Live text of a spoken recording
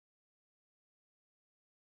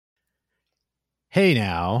Hey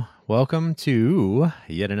now, welcome to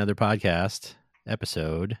yet another podcast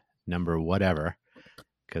episode number whatever,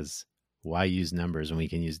 because why use numbers when we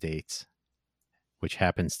can use dates, which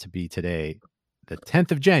happens to be today, the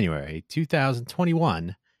 10th of January,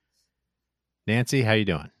 2021. Nancy, how you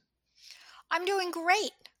doing? I'm doing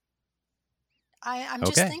great. I'm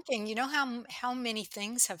just Okay. thinking, how many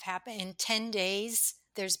things have happened in 10 days?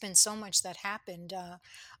 There's been so much that happened.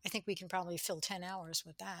 I think we can probably fill 10 hours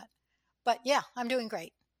with that. But yeah, I'm doing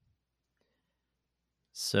great.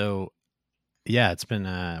 So, yeah, it's been,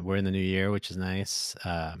 we're in the new year, which is nice.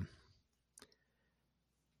 I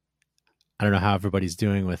don't know how everybody's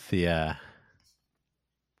doing with the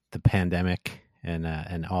pandemic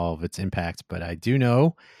and all of its impacts, but I do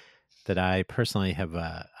know that I personally have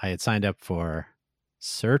I had signed up for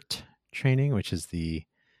CERT training, which is the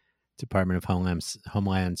Department of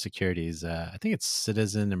Homeland Security's I think it's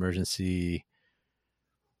Citizen Emergency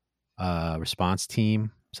Response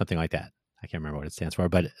Team, something like that. I can't remember what it stands for,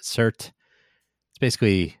 but CERT, it's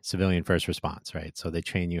basically civilian first response, right? So they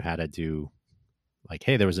train you how to do, like,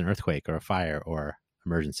 hey, there was an earthquake or a fire or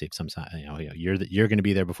emergency of some sort. You're going to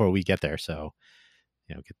be there before we get there, so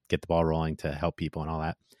get the ball rolling to help people and all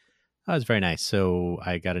that. That was very nice. So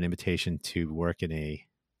I got an invitation to work in a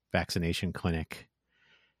vaccination clinic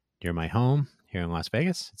near my home here in Las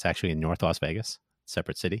Vegas. It's actually in North Las Vegas,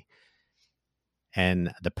 separate city.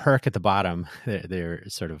 And the perk at the bottom, they're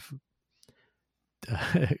sort of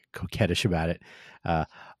coquettish about it. Uh,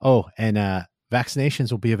 and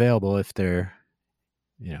vaccinations will be available if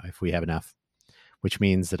if we have enough, which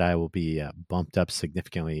means that I will be bumped up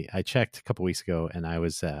significantly. I checked a couple weeks ago, and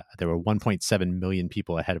there were 1.7 million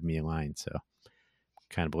people ahead of me in line. So,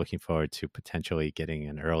 kind of looking forward to potentially getting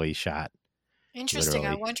an early shot, Interesting.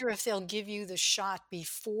 I literally. wonder if they'll give you the shot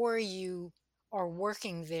before you are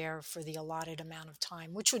working there for the allotted amount of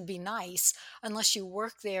time, which would be nice, unless you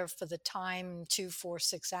work there for the time 2, 4,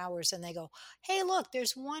 6 hours and they go, hey, look,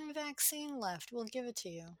 there's one vaccine left. We'll give it to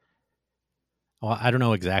you. Well, I don't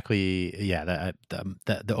know exactly. Yeah,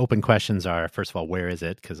 the open questions are, first of all, where is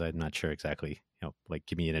it? Because I'm not sure exactly. Like,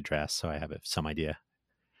 give me an address so I have some idea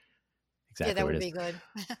Yeah, exactly that where would it is. be good.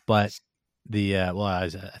 But I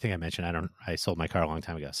think I mentioned I sold my car a long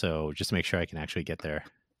time ago, so just to make sure I can actually get there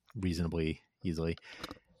reasonably easily.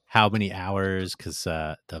 How many hours? Because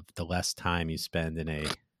the less time you spend in a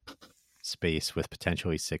space with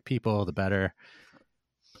potentially sick people, the better.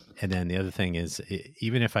 And then the other thing is,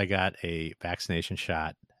 even if I got a vaccination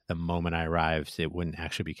shot the moment I arrived, it wouldn't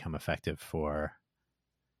actually become effective for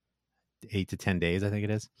 8 to 10 days, I think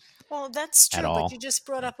it is, Well, that's at true, but you all. just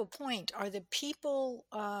brought up a point. Are the people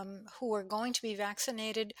who are going to be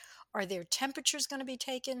vaccinated, are their temperatures going to be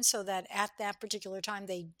taken so that at that particular time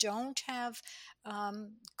they don't have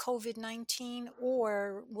COVID-19,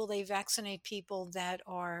 or will they vaccinate people that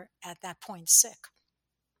are at that point sick?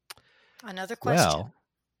 Another question. Well,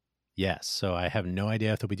 yes. So I have no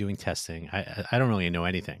idea if they'll be doing testing. I don't really know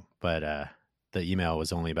anything, but the email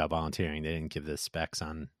was only about volunteering. They didn't give the specs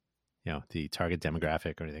on the target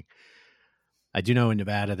demographic or anything. I do know in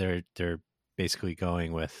Nevada they're basically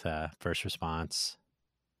going with first response,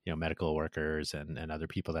 medical workers and other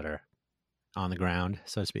people that are on the ground,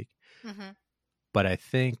 so to speak. Hmm. But I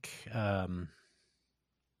think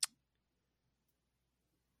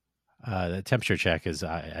the temperature check is,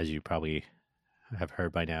 as you probably have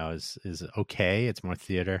heard by now, is okay. It's more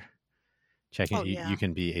theater checking. Oh, You yeah.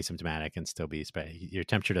 can be asymptomatic and still be your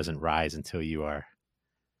temperature doesn't rise until you are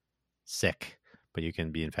sick, but you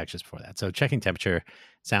can be infectious before that. So checking temperature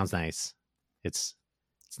sounds nice. It's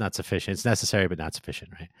it's not sufficient. It's necessary, but not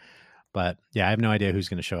sufficient, right? But yeah, I have no idea who's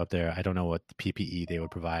going to show up there. I don't know what the PPE they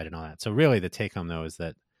would provide and all that. So really, the take home though is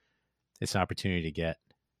that it's an opportunity to get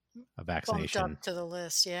a Bumped vaccination up to the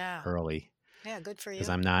list. Yeah. early, Yeah, good for because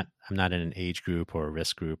you. I'm not in an age group or a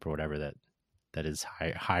risk group or whatever that is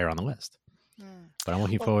higher on the list. Mm. But I'm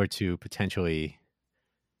looking Well, forward to potentially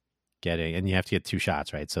getting, and you have to get two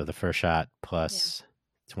shots, right? So the first shot yeah. plus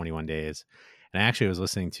 21 days. And I actually was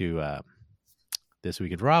listening to This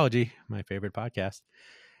Week in Virology, my favorite podcast,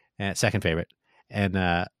 and second favorite, and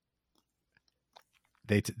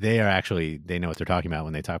they are actually, they know what they're talking about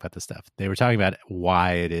when they talk about this stuff. They were talking about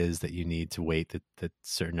why it is that you need to wait the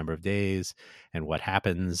certain number of days and what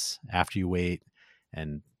happens after you wait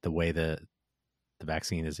and the way the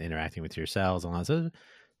vaccine is interacting with your cells and all that. So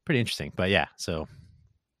pretty interesting. But yeah, so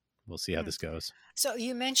we'll see how Mm. this goes. So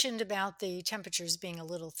you mentioned about the temperatures being a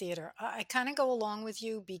little theater. I kind of go along with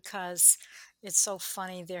you because it's so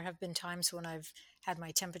funny. There have been times when I've had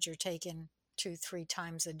my temperature taken 2, 3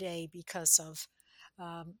 times a day because of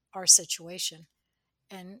our situation.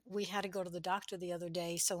 and we had to go to the doctor the other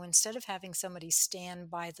day. So instead of having somebody stand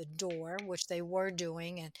by the door, which they were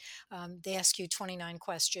doing, and they ask you 29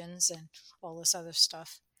 questions and all this other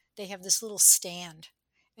stuff, they have this little stand,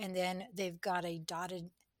 and then they've got a dotted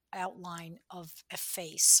outline of a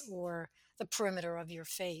face or the perimeter of your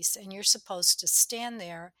face, and you're supposed to stand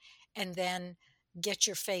there and then get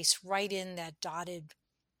your face right in that dotted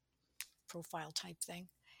profile type thing.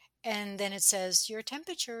 And then it says your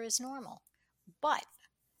temperature is normal. But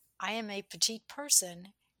I am a petite person,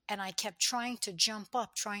 and I kept trying to jump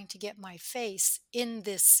up, trying to get my face in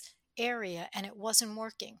this area, and it wasn't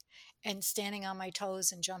working. And standing on my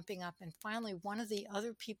toes and jumping up. And finally, one of the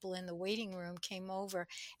other people in the waiting room came over,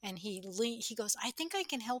 and he goes, I think I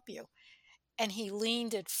can help you. And he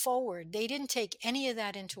leaned it forward. They didn't take any of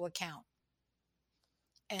that into account.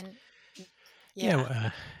 And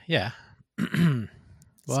Yeah. yeah, Yeah.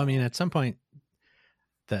 Well, I mean, so at some point,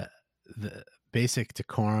 the the basic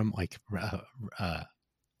decorum, like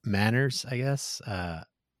manners, I guess.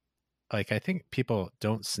 Like I think people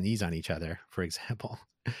don't sneeze on each other, for example.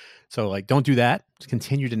 So like, don't do that.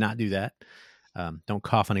 Continue to not do that. Don't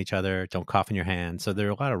cough on each other. Don't cough in your hand. So there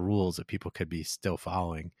are a lot of rules that people could be still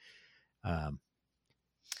following. Um,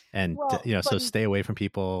 and well, so stay away from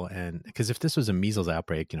people. And because if this was a measles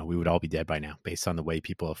outbreak, we would all be dead by now based on the way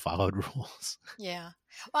people have followed rules. yeah.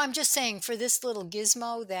 Well, I'm just saying for this little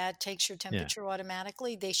gizmo that takes your Yeah. temperature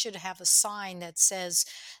automatically, they should have a sign that says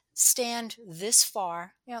stand this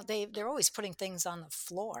far. They're always putting things on the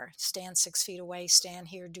floor. Stand 6 feet away, stand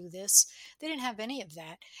here, do this. They didn't have any of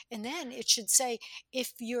that. And then it should say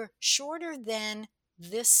if you're shorter than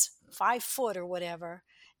this 5 foot or whatever,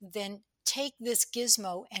 then take this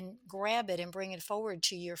gizmo and grab it and bring it forward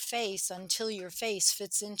to your face until your face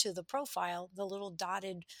fits into the profile, the little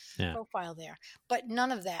dotted Yeah. profile there. But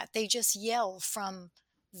none of that. They just yell from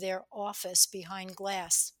their office behind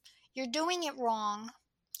glass, you're doing it wrong.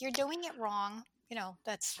 You're doing it wrong.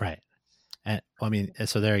 That's Right. And well, I mean,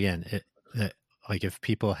 so there again, like if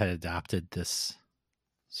people had adopted this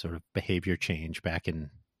sort of behavior change back in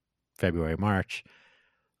February, March,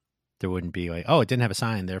 there wouldn't be like, oh, it didn't have a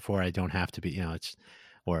sign, therefore I don't have to be, it's,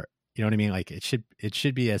 or you know what I mean? Like it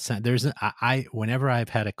should be a sign. I whenever I've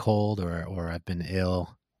had a cold or I've been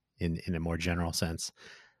ill in a more general sense,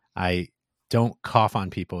 I don't cough on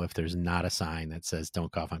people if there's not a sign that says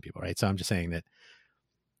don't cough on people, right? So I'm just saying that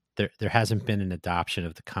there hasn't been an adoption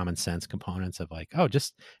of the common sense components of like, oh,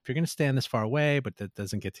 just if you're going to stand this far away, but that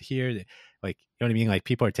doesn't get to here, like, you know what I mean? Like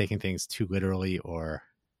people are taking things too literally, or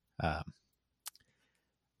um,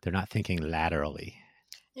 they're not thinking laterally.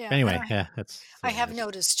 yeah. And Anyway, I yeah, that's I the way it have is.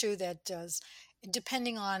 noticed too that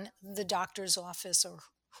depending on the doctor's office or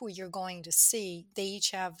who you're going to see, they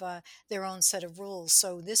each have their own set of rules.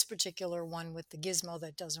 So this particular one with the gizmo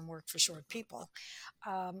that doesn't work for short people,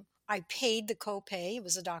 I paid the copay. It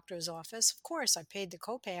was a doctor's office. Of course, I paid the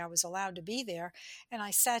copay. I was allowed to be there, and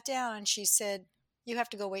I sat down, and she said, "You have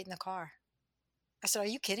to go wait in the car." I said, "Are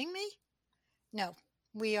you kidding me?" No,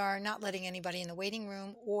 we are not letting anybody in the waiting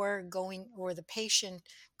room or the patient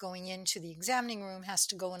going into the examining room has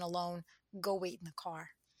to go in alone. Go wait in the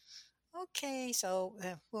car. Okay, so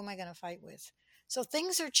who am I going to fight with? So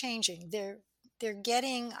things are changing. They're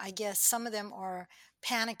getting, I guess some of them are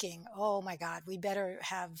panicking. Oh my God, we better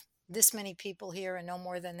have this many people here and no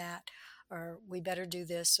more than that, or we better do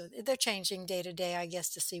this. So they're changing day to day, I guess,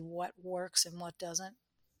 to see what works and what doesn't.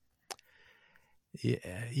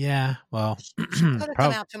 Yeah, yeah. Well, She could have come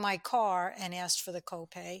probably. out to my car and asked for the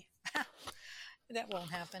copay. That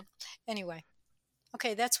won't happen. Anyway,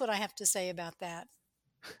 okay, that's what I have to say about that.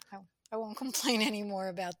 I, I won't complain anymore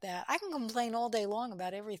about that. I can complain all day long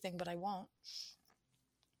about everything, but I won't.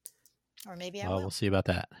 Or maybe I Well, we'll will. see about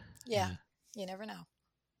that. Yeah, Yeah. you never know.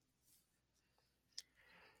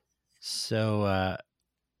 So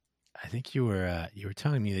I think you were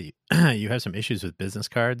telling me that you have some issues with business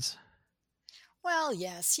cards. Well,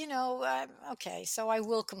 yes, okay, so I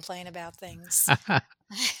will complain about things.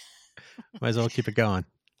 Might as well keep it going.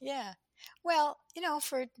 Yeah. Well,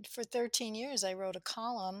 for 13 years I wrote a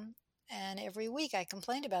column and every week I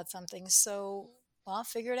complained about something. So, well,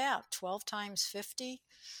 figure it out. 12 times 50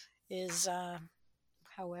 is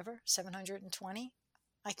however 720.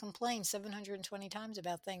 I complained 720 times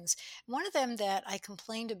about things. One of them that I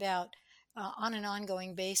complained about on an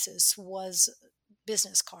ongoing basis was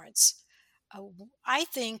business cards. I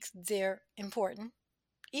think they're important.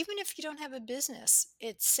 Even if you don't have a business,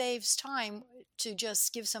 it saves time to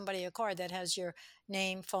just give somebody a card that has your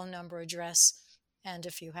name, phone number, address, and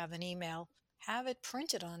if you have an email, have it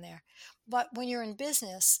printed on there. But when you're in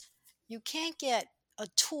business, you can't get a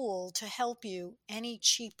tool to help you any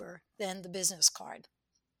cheaper than the business card.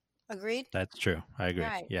 Agreed? That's true. I agree.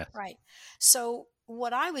 Right, Yes. right. So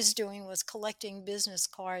what I was doing was collecting business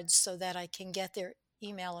cards so that I can get their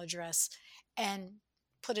email address and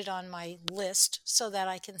put it on my list so that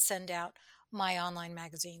I can send out my online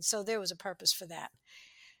magazine. So there was a purpose for that.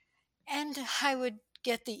 And I would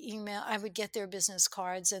get the email, I would get their business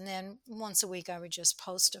cards, and then once a week I would just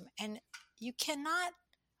post them. And you cannot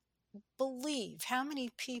believe how many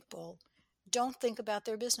people don't think about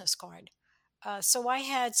their business card. So I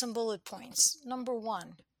had some bullet points. Number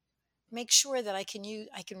one, make sure that I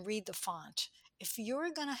can read the font. If you're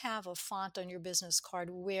going to have a font on your business card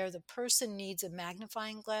where the person needs a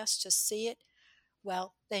magnifying glass to see it,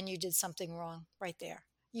 well, then you did something wrong right there.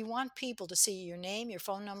 You want people to see your name, your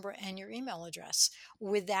phone number, and your email address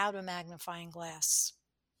without a magnifying glass.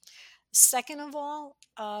 Second of all,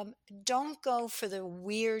 don't go for the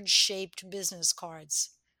weird shaped business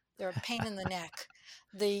cards. They're a pain in the neck.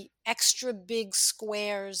 The extra big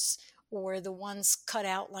squares or the ones cut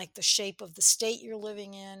out like the shape of the state you're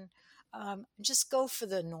living in, just go for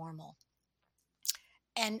the normal.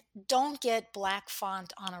 And don't get black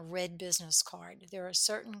font on a red business card. There are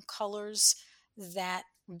certain colors that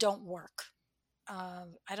don't work.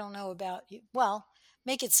 I don't know about you. Well,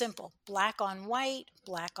 make it simple: black on white,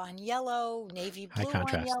 black on yellow, navy High blue on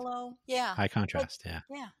contrast. yellow. Yeah. High But contrast. Yeah.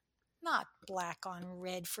 yeah, not black on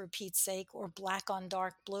red for Pete's sake, or black on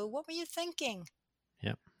dark blue. What were you thinking?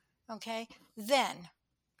 Yep. Okay. Then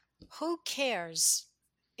who cares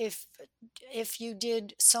if you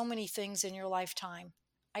did so many things in your lifetime?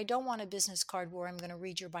 I don't want a business card where I'm going to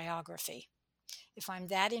read your biography. If I'm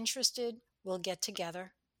that interested, we'll get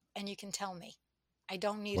together and you can tell me. I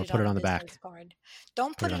don't need Or it put on it a on the business back. card.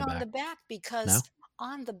 Don't Put put it on it the on the back. back, No? because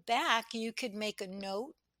on the back you could make a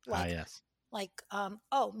note Ah, like yes.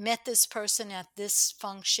 oh, met this person at this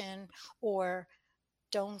function, or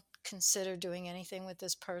don't consider doing anything with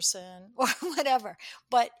this person, or whatever.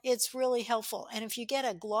 But it's really helpful. And if you get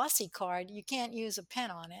a glossy card, you can't use a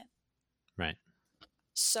pen on it. Right.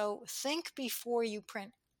 So think before you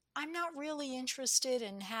print. I'm not really interested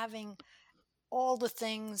in having all the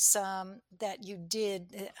things that you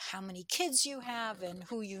did, how many kids you have, and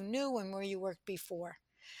who you knew and where you worked before.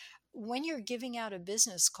 When you're giving out a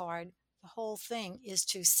business card, the whole thing is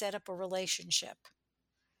to set up a relationship.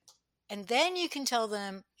 And then you can tell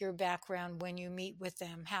them your background when you meet with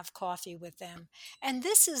them, have coffee with them. And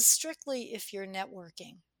this is strictly if you're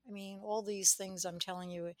networking. I mean, all these things I'm telling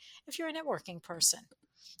you, if you're a networking person,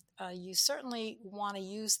 you certainly want to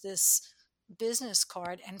use this business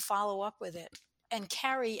card and follow up with it and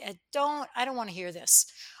carry it. I don't want to hear this.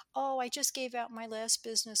 Oh, I just gave out my last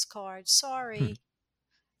business card. Sorry.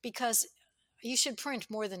 Because you should print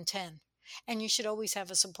more than 10, and you should always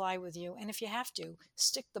have a supply with you. And if you have to,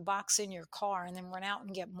 stick the box in your car and then run out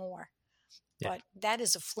and get more. Yeah. But that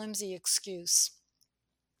is a flimsy excuse.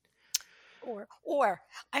 Or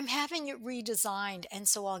I'm having it redesigned, and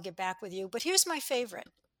so I'll get back with you. But here's my favorite.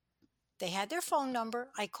 They had their phone number.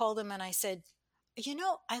 I called them and I said,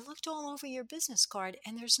 I looked all over your business card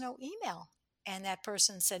and there's no email. And that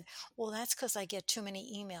person said, well, that's because I get too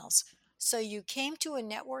many emails. So you came to a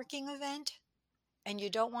networking event and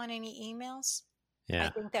you don't want any emails? I Yeah.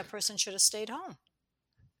 think that person should have stayed home.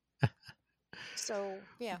 So,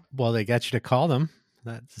 yeah. Well, they got you to call them.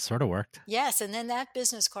 That sort of worked. Yes. And then that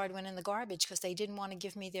business card went in the garbage because they didn't want to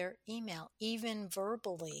give me their email, even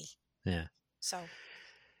verbally. Yeah. So,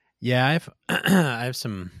 Yeah, I have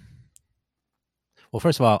some. Well,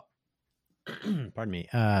 first of all, pardon me.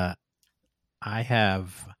 I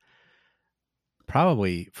have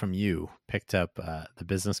probably from you picked up the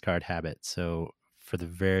business card habit. So for the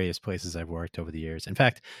various places I've worked over the years, in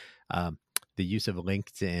fact, the use of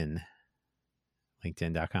LinkedIn.com,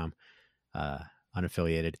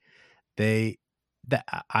 unaffiliated,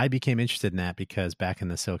 I became interested in that because back in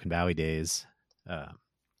the Silicon Valley days,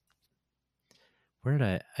 where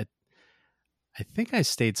did I think I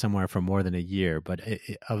stayed somewhere for more than a year, but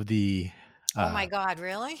of the oh my God,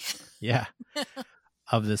 really? yeah,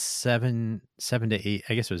 of the seven to eight,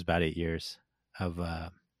 I guess it was about 8 years of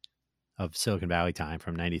Silicon Valley time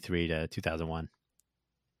from 93 to 2001.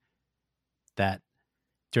 That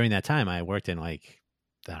during that time I worked in like,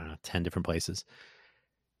 I don't know, 10 different places,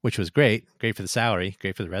 which was great for the salary,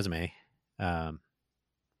 great for the resume.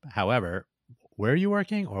 However, where are you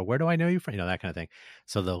working, or where do I know you from? That kind of thing.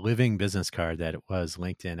 So the living business card that it was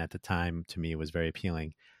LinkedIn at the time to me was very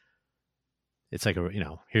appealing. It's like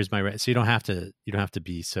here's my so you don't have to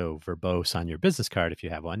be so verbose on your business card. If you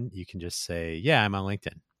have one, you can just say, yeah, I'm on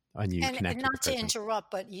LinkedIn, and you connect And with not the to person. interrupt,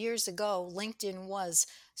 but years ago, LinkedIn was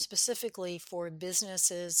specifically for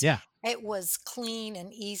businesses. Yeah. It was clean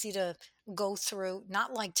and easy to go through,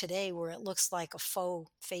 not like today where it looks like a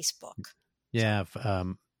faux Facebook. So, Yeah.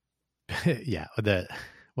 Yeah. There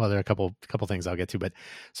are a couple things I'll get to, but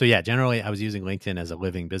so yeah, generally I was using LinkedIn as a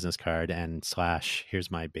living business card and slash here's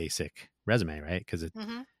my basic resume, right? Because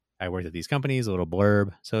hmm I worked at these companies, a little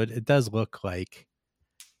blurb, so it does look like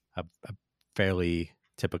a fairly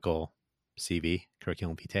typical CV,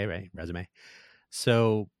 curriculum vitae, right? Resume.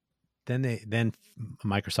 So then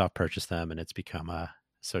Microsoft purchased them, and it's become a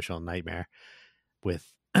social nightmare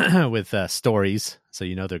with with stories. So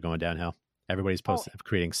they're going downhill. Everybody's oh, posting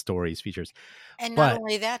creating stories features, and not but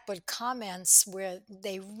only that, but comments where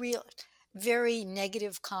they real very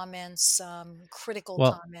negative comments, critical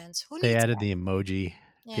well, comments. Who they needs added that? the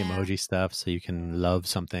Yeah. emoji stuff, so you Yeah. can love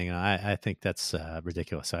something. I think that's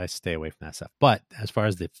ridiculous. So I stay away from that stuff. But as far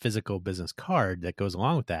as the physical business card that goes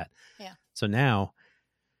along with that, Yeah. so now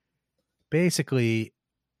basically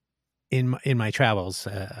in my travels,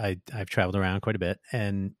 I've traveled around quite a bit,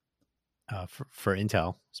 and for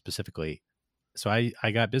Intel specifically. So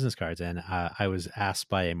I got business cards, and I was asked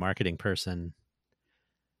by a marketing person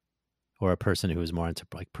or a person who was more into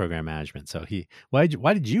like program management. So why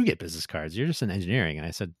did you get business cards? You're just in engineering, and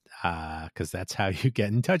I said, because that's how you get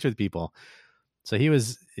in touch with people. So he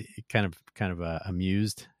was kind of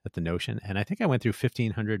amused at the notion, and I think I went through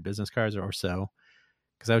 1,500 business cards or so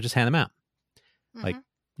because I would just hand them out. Like, hmm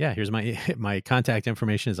yeah, here's my my contact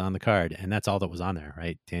information is on the card, and that's all that was on there,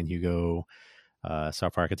 right? Dan Hugo,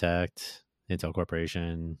 software architect, Intel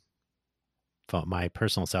Corporation, my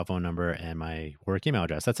personal cell phone number, and my work email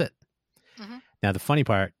address. That's it. hmm Now, the funny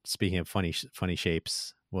part, speaking of funny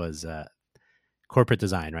shapes, was corporate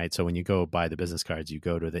design, right? So when you go buy the business cards, you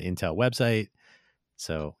go to the Intel website.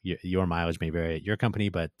 So your mileage may vary at your company,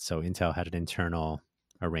 but so Intel had an internal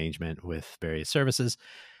arrangement with various services.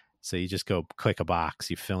 So you just go click a box,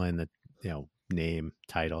 you fill in the name,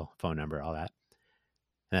 title, phone number, all that,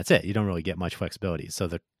 and that's it. You don't really get much flexibility. So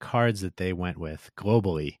the cards that they went with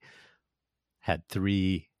globally had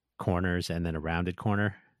 3 corners and then a rounded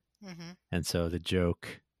corner. hmm And so the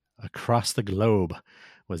joke across the globe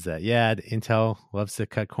was that, yeah, Intel loves to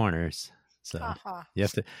cut corners. So Uh-huh. you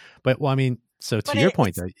have to, but well, I mean, so to But your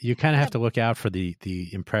point, it's though, you kind of yeah. have to look out for the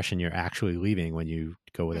impression you're actually leaving when you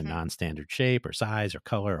go with a hmm non-standard shape or size or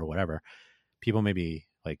color or whatever. People may be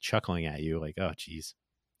like chuckling at you, like, "Oh, geez,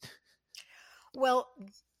 Well,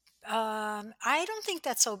 I don't think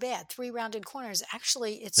that's so bad. Three rounded corners.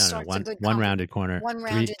 Actually, it no, starts a good one rounded corner, one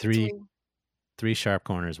three rounded, three three. three sharp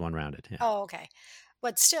corners, one rounded." Yeah, Oh, okay.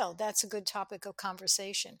 But still, that's a good topic of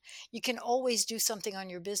conversation. You can always do something on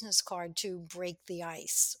your business card to break the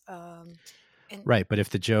ice. And right. But if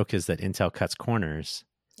the joke is that Intel cuts corners,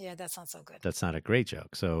 yeah, that's not so good. that's not a great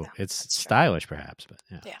joke. No, So it's that's true. stylish, perhaps, but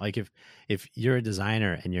yeah, Yeah. like if you're a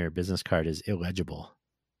designer and your business card is illegible,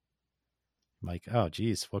 like, oh,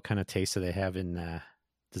 geez, what kind of taste do they have in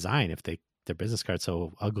design if their business card's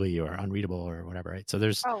so ugly or unreadable or whatever, right? So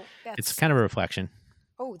Oh, it's that's kind of a reflection.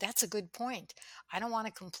 that's a good point. I don't want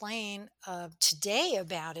to complain today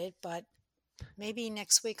about it, but maybe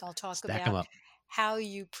next week I'll talk Stack them about up. how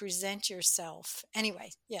you present yourself.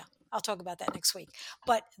 Anyway, yeah, I'll talk about that next week.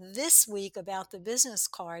 But this week about the business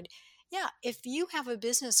card, yeah, if you have a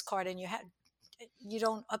business card and you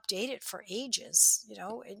don't update it for ages,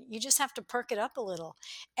 and you just have to perk it up a little.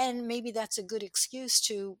 And maybe that's a good excuse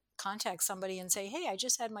to contact somebody and say, "Hey, I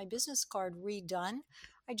just had my business card redone.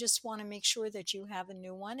 I just want to make sure that you have a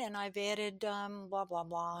new one, and I've added blah blah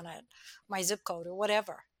blah on it, my zip code or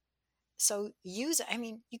whatever." So use it. I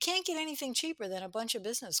mean, you can't get anything cheaper than a bunch of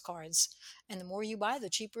business cards. And the more you buy, the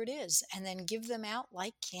cheaper it is. And then give them out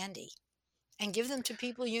like candy and give them to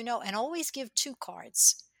people you know. And always give 2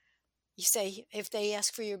 cards. You say, if they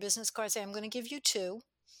ask for your business card, say, I'm going to give you 2,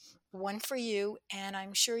 one for you. And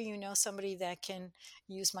I'm sure you know somebody that can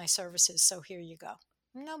use my services. So here you go.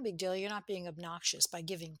 No big deal. You're not being obnoxious by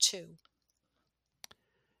giving 2.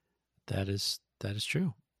 That is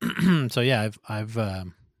true. So yeah,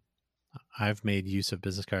 I've made use of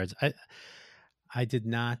business cards. I did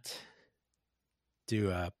not do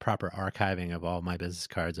a proper archiving of all my business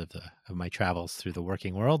cards of my travels through the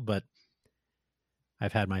working world, but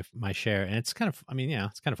I've had my share, and it's kind of, I mean, yeah,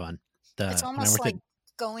 it's kind of fun. It's The When I almost worked at, like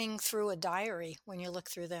going through a diary when you look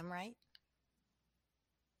through them, right?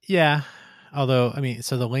 yeah, although I mean,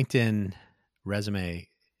 so the LinkedIn resume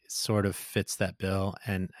sort of fits that bill,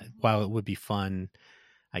 and while it would be fun,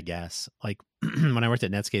 I guess, like when I worked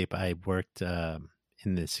at Netscape, I worked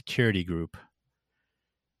in the security group,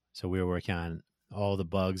 so we were working on all the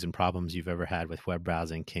bugs and problems you've ever had with web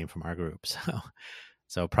browsing came from our group.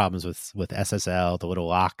 So problems with SSL, the little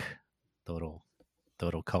lock, the little the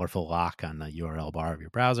little colorful lock on the URL bar of your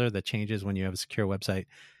browser that changes when you have a secure website.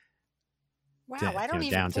 Wow, I don't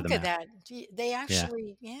even Down to the think of map. that. They Yeah.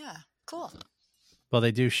 actually, yeah, cool. Well,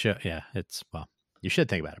 they do show. Yeah, you should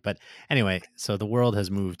think about it. But anyway, so the world has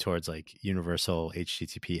moved towards like universal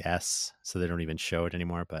HTTPS, so they don't even show it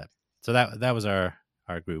anymore. But so that was our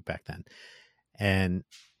group back then, and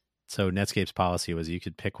so Netscape's policy was you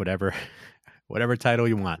could pick whatever title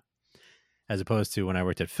you want, as opposed to when I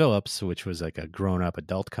worked at Philips, which was like a grown up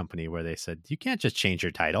adult company where they said you can't just change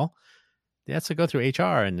your title. It has to go through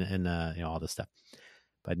HR and all this stuff.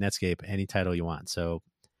 But Netscape, any title you want. So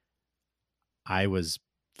I was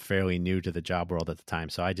fairly new to the job world at the time,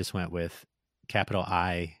 so I just went with capital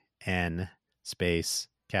IN space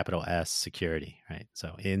capital S security, right?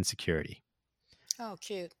 So in security. Oh,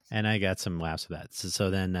 cute. And I got some laughs with that. So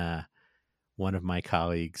then one of my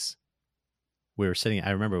colleagues, I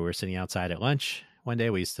remember we were sitting outside at lunch one day.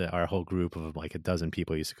 Our whole group of like a dozen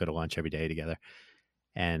people used to go to lunch every day together.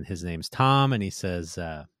 And his name's Tom, and he says,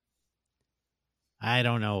 I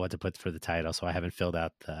don't know what to put for the title, so I haven't filled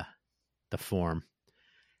out the form.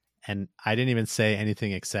 And I didn't even say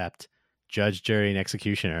anything except judge, jury, and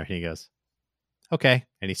executioner. And he goes, okay.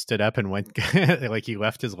 And he stood up and went, like he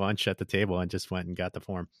left his lunch at the table and just went and got the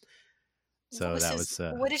form. So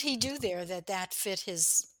what did he do there that fit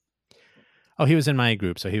his? Oh, he was in my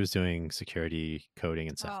group, so he was doing security coding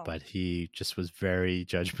and stuff, Oh. but he just was very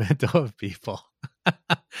judgmental of people.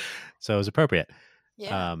 So it was appropriate.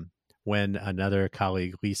 Yeah. When another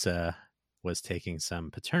colleague, Lisa, was taking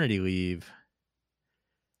some maternity leave,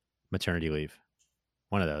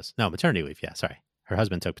 one of those. No, maternity leave. Yeah, sorry. Her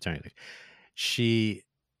husband took maternity leave. She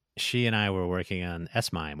and I were working on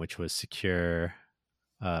SMIME, which was secure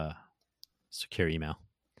email.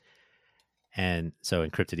 And so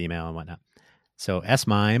encrypted email and whatnot. So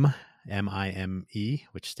SMIME, MIME,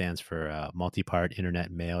 which stands for multi-part internet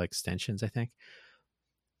mail extensions, I think.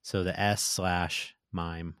 So the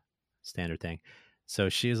S/MIME standard thing. So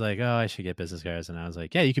she was like, oh, I should get business cards. And I was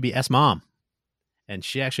like, yeah, you could be SMOM. And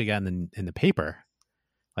she actually got in the paper,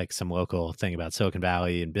 like some local thing about Silicon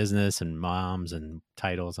Valley and business and moms and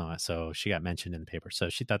titles and all that. So she got mentioned in the paper. So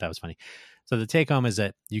she thought that was funny. So the take home is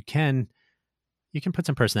that you can put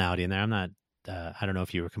some personality in there. I'm not, I don't know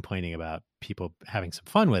if you were complaining about people having some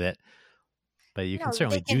fun with it, but you can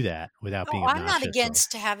certainly do that without being obnoxious. I'm not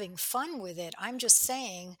against having fun with it. I'm just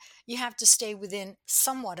saying you have to stay within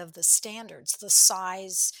somewhat of the standards, the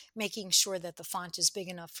size, making sure that the font is big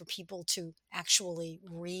enough for people to actually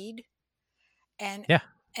read, and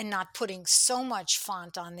not putting so much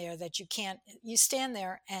font on there that you stand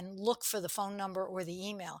there and look for the phone number or the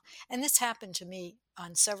email. And this happened to me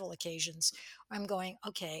on several occasions. I'm going,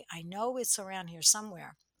 okay, I know it's around here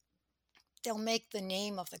somewhere. They'll make the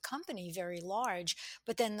name of the company very large,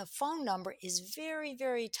 but then the phone number is very,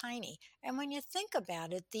 very tiny. And when you think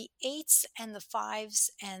about it, the 8s and the 5s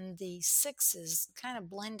and the 6s kind of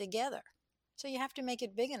blend together. So you have to make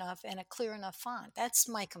it big enough and a clear enough font. That's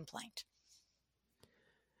my complaint.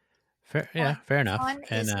 Fair enough.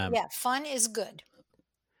 Fun is good.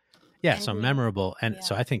 Yeah, so memorable. And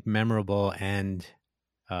so I think memorable and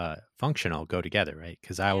functional go together, right?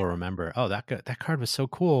 Because I will remember, oh, that card was so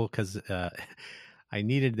cool because I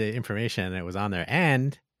needed the information and it was on there,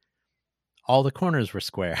 and all the corners were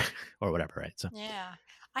square or whatever, right? So yeah,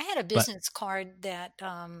 I had a business card that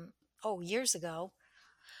years ago.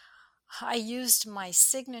 I used my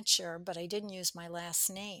signature, but I didn't use my last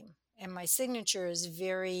name, and my signature is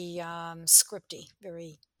very scripty,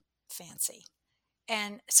 very fancy,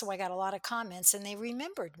 and so I got a lot of comments, and they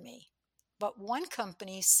remembered me. But one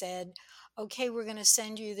company said, okay, we're going to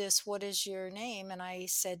send you this. What is your name? And I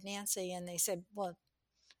said, Nancy. And they said, well,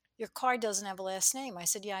 your card doesn't have a last name. I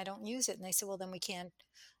said, yeah, I don't use it. And they said, well, then we can't.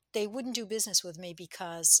 They wouldn't do business with me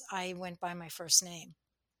because I went by my first name.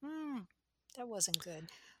 That wasn't good.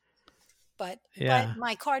 But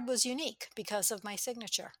my card was unique because of my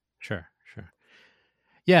signature. Sure.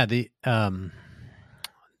 Yeah, it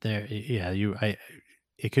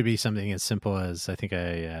could be something as simple as, I think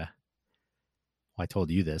I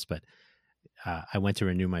told you this, but I went to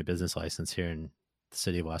renew my business license here in the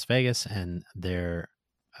city of Las Vegas, and there,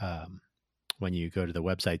 when you go to the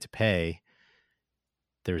website to pay,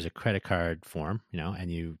 there's a credit card form,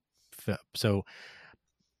 and so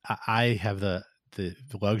I have the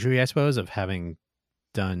luxury, I suppose, of having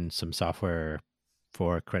done some software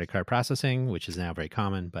for credit card processing, which is now very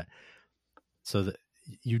common, but so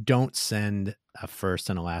you don't send a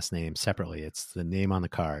first and a last name separately. It's the name on the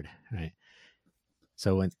card, right?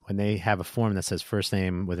 So when they have a form that says first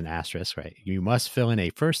name with an asterisk, right, you must fill in a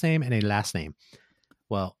first name and a last name.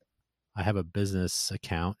 Well, I have a business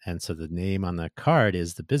account, and so the name on the card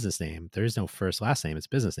is the business name. There is no first last name; it's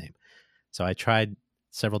business name. So I tried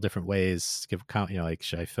several different ways to give count. Like,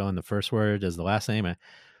 should I fill in the first word as the last name?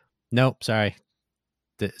 Nope, sorry.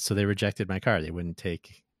 So they rejected my card. They wouldn't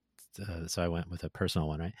take. So I went with a personal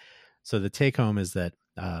one, right? So the take home is that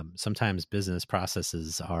sometimes business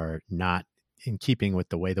processes are not in keeping with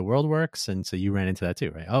the way the world works, and so you ran into that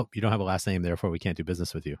too, right? Oh, you don't have a last name, therefore we can't do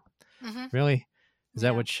business with you. Mm-hmm. Really? Is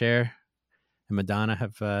that Yeah. what Cher and Madonna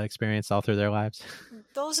have experienced all through their lives?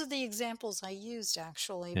 Those are the examples I used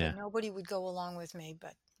actually, but Yeah. nobody would go along with me.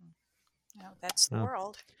 But that's the Well,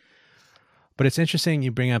 world. but it's interesting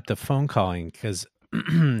you bring up the phone calling because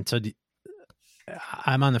so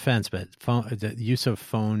I'm on the fence, but the use of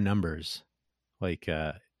phone numbers, like,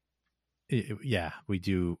 yeah, we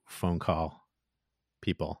do phone call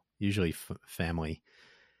people, usually family.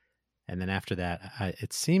 And then after that,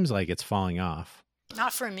 it seems like it's falling off.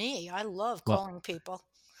 Not for me. I love Well, calling people.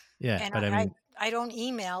 yeah, And but I mean, I don't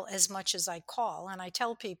email as much as I call. And I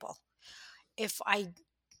tell people if I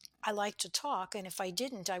like to talk, and if I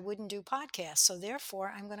didn't, I wouldn't do podcasts. So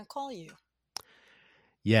therefore, I'm going to call you.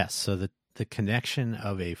 yes. So the connection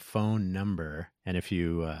of a phone number, and if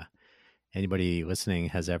you anybody listening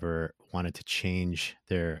has ever wanted to change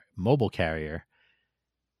their mobile carrier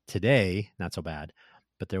today, not so bad,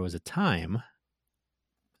 but there was a time,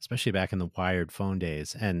 especially back in the wired phone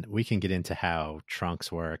days, and we can get into how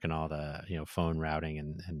trunks work and all the phone routing,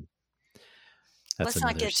 and that's Let's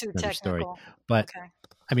not get too another story. technical. But Okay.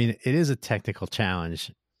 I mean, it is a technical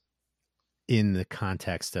challenge in the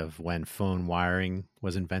context of when phone wiring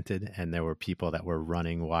was invented, and there were people that were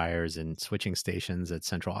running wires and switching stations at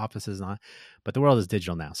central offices and all. But the world is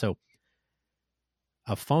digital now, so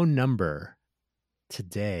a phone number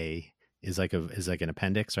today is like an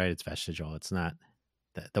appendix, right? It's vestigial. It's not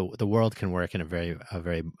the world can work in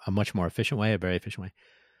a much more efficient way, a very efficient way.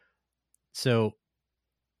 So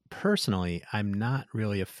personally, I'm not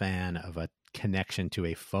really a fan of a connection to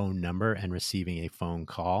a phone number and receiving a phone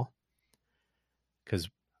call, because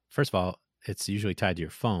first of all, it's usually tied to your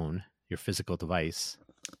phone, your physical device.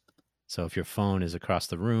 So if your phone is across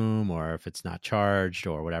the room or if it's not charged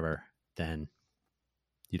or whatever, then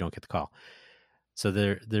you don't get the call. So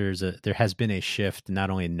there has been a shift not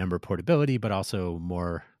only in number portability, but also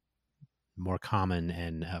more common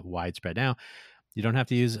and widespread now. You don't have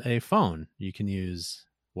to use a phone. You can use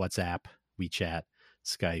WhatsApp, WeChat,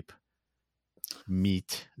 Skype,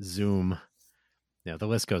 Meet, Zoom. The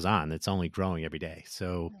list goes on. It's only growing every day.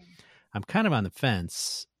 So I'm kind of on the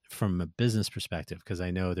fence from a business perspective, because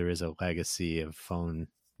I know there is a legacy of phone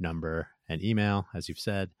number and email, as you've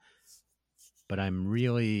said. But I'm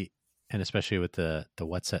really, and especially with the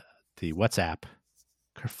WhatsApp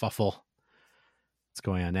kerfuffle that's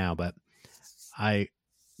going on now. But do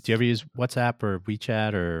you ever use WhatsApp or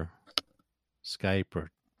WeChat or Skype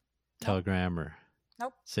or Telegram or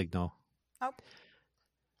Nope. Signal? Nope.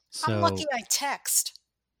 So, I'm lucky I text,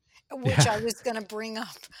 which I was going to bring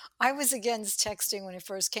up. I was against texting when it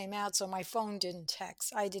first came out, so my phone didn't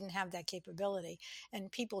text. I didn't have that capability.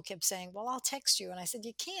 And people kept saying, well, I'll text you. And I said,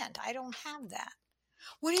 you can't. I don't have that.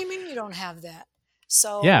 What do you mean you don't have that?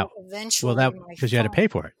 yeah. So Well, eventually that my because you had to phone. pay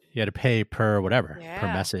for it. You had to pay per whatever, per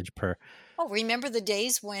Yeah. message, per. Oh, remember the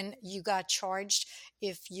days when you got charged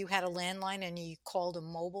if you had a landline and you called a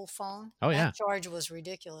mobile phone? Oh That yeah, charge was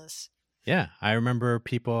ridiculous. yeah. I remember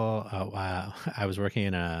people. I was working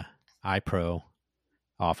in a iPro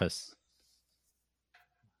office.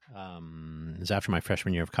 It was after my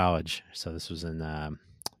freshman year of college, so this was in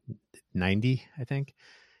 '90, I think.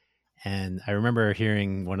 And I remember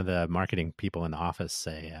hearing one of the marketing people in the office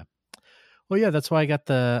say, "Well, yeah, that's why I got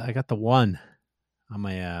the one on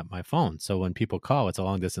my phone. So when people call, it's a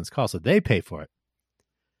long distance call, so they pay for it."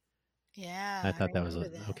 I Yeah, I thought that was remember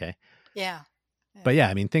that. okay. Yeah. But Yeah. yeah,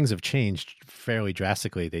 I mean, things have changed fairly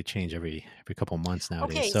drastically. They change every couple months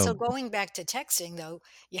nowadays. Okay, so So, going back to texting though,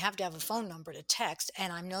 you have to have a phone number to text,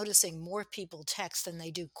 and I'm noticing more people text than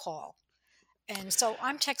they do call. And so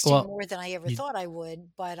I'm texting well, more than I ever you thought I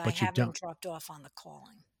would, but I but you haven't don't dropped off on the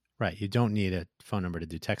calling. right. You don't need a phone number to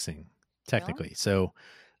do texting Really? technically. So,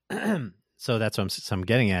 so that's what I'm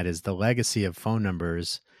getting at is the legacy of phone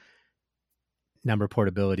numbers, number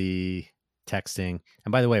portability, texting.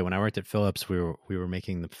 And by the way, when I worked at Philips, we were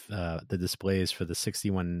making the displays for the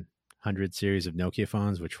 6100 series of Nokia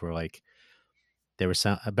phones, which were like they were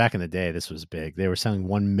back in the day. This was big. They were selling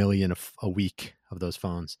 1 million a week of those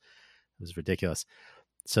phones. It was ridiculous.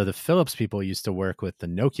 So the Philips people used to work with the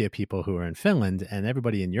Nokia people who were in Finland, and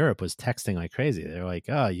everybody in Europe was texting like crazy. They're like,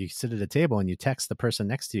 oh, you sit at a table and you text the person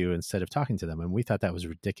next to you instead of talking to them. And we thought that was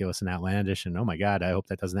ridiculous and outlandish. And oh my God, I hope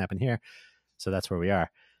that doesn't happen here. So that's where we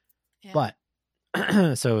are. Yeah. But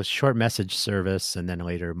so short message service, and then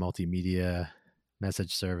later multimedia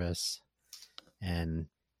message service, and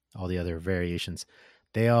all the other variations,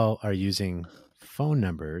 they all are using phone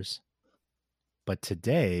numbers. But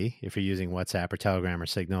today, if you're using WhatsApp or Telegram or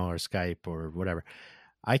Signal or Skype or whatever,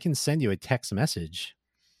 I can send you a text message,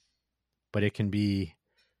 but it can be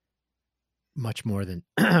much more than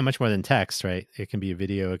much more than text, right? It can be a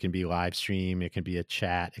video, it can be live stream, it can be a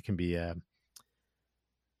chat, it can be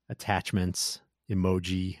attachments,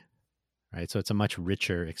 emoji, right? So it's a much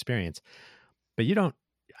richer experience. But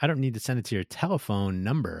I don't need to send it to your telephone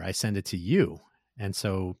number. I send it to you. And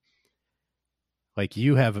so like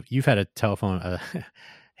you've had a telephone,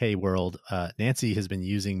 hey world, Nancy has been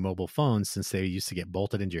using mobile phones since they used to get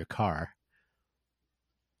bolted into your car.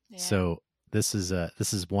 Yeah. So this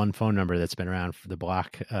is one phone number that's been around for the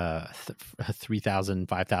block, 3,000,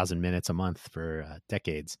 5,000 minutes a month for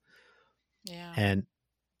decades. Yeah. And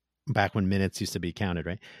back when minutes used to be counted,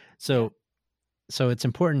 right? So it's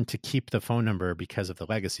important to keep the phone number because of the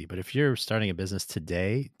legacy. But if you're starting a business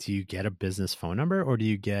today, do you get a business phone number or do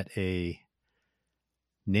you get a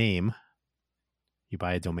name? You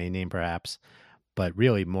buy a domain name perhaps, but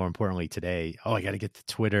really more importantly today, I got to get the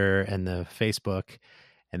Twitter and the Facebook,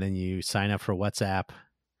 and then you sign up for WhatsApp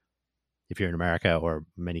if you're in America or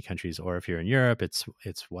many countries, or if you're in Europe, it's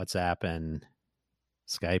WhatsApp and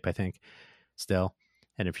Skype, I think, still.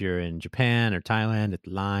 And if you're in Japan or Thailand, it's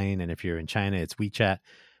Line, and if you're in China, it's WeChat.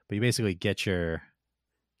 But you basically get your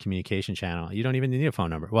communication channel. You don't even need a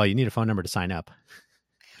phone number. Well, you need a phone number to sign up,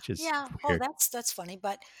 which is Yeah. Oh, weird. that's funny.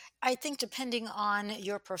 But I think depending on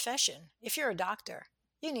your profession, if you're a doctor,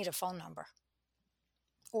 you need a phone number.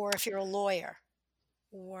 Or if you're a lawyer,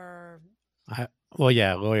 or Well,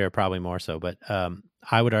 yeah, lawyer probably more so, but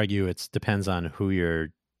I would argue it depends on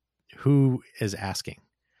who is asking.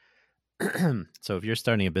 So if you're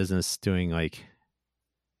starting a business doing like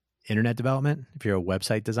internet development, if you're a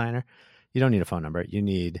website designer, you don't need a phone number. You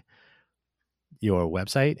need your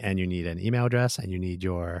website and you need an email address and you need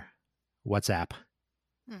your WhatsApp.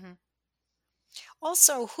 Mhm.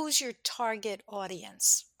 Also, who's your target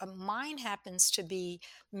audience? Mine happens to be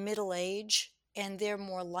middle age, and they're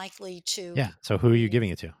more likely to. Yeah. So who are you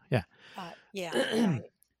giving it to? Yeah. Yeah, right.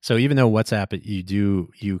 So even though WhatsApp,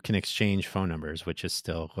 you can exchange phone numbers, which is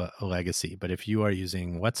still a legacy. But if you are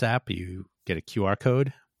using WhatsApp, you get a QR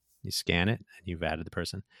code, you scan it, and you've added the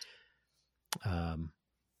person.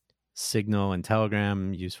 Signal and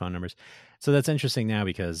Telegram use phone numbers. So that's interesting now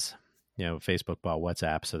because, Facebook bought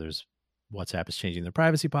WhatsApp. So WhatsApp is changing their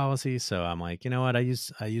privacy policy. So I'm like, you know what? I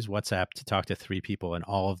use WhatsApp to talk to 3 people, and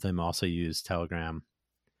all of them also use Telegram,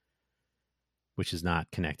 which is not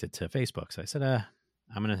connected to Facebook. So I said,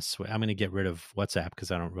 I'm gonna get rid of WhatsApp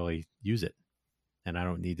because I don't really use it, and I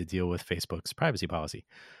don't need to deal with Facebook's privacy policy.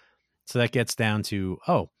 So that gets down to,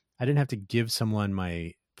 I didn't have to give someone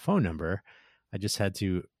my phone number. I just had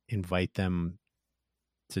to invite them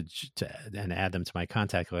to and add them to my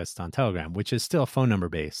contact list on Telegram, which is still phone number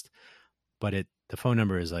based, but the phone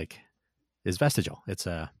number is vestigial. It's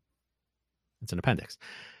an appendix.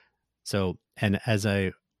 So, and as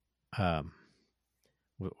were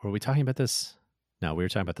we talking about this? No, we were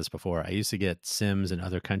talking about this before. I used to get SIMs in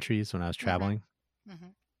other countries when I was traveling. Mm-hmm.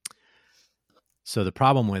 So the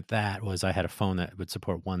problem with that was I had a phone that would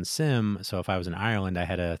support one SIM. So if I was in Ireland, I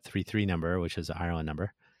had a 33 number, which is an Ireland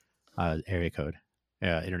number, area code,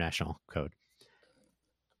 international code.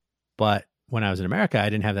 But when I was in America, I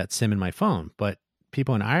didn't have that SIM in my phone. But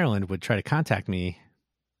people in Ireland would try to contact me.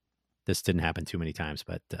 This didn't happen too many times,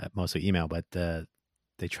 but mostly email. But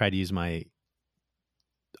they tried to use my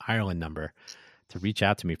Ireland number to reach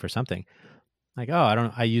out to me for something. Like,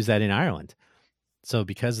 I use that in Ireland. So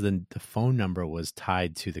because the phone number was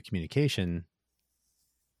tied to the communication,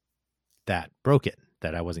 that broke it,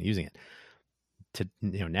 that I wasn't using it.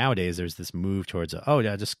 Nowadays there's this move towards,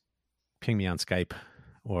 just ping me on Skype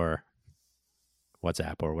or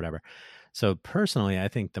WhatsApp or whatever. So personally, I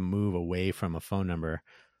think the move away from a phone number,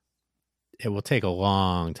 it will take a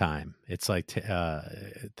long time. It's like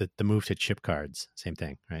the move to chip cards, same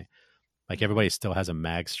thing, right? Like everybody still has a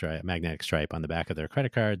magnetic stripe on the back of their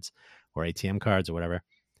credit cards or ATM cards or whatever,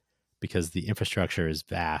 because the infrastructure is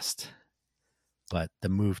vast. But the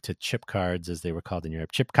move to chip cards, as they were called in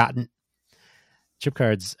Europe, chip cards,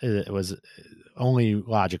 was only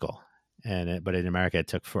logical. but in America it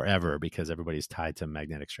took forever because everybody's tied to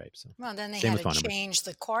magnetic stripes. So Well, then they same had with to phone numbers. change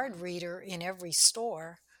the card reader in every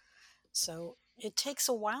store. So it takes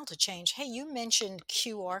a while to change. Hey, you mentioned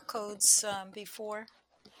QR codes before.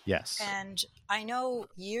 Yes. And I know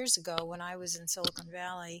years ago when I was in Silicon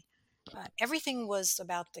Valley, everything was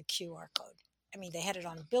about the QR code. I mean, they had it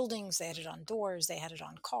on buildings, they had it on doors, they had it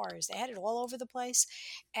on cars, they had it all over the place.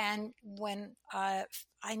 And when I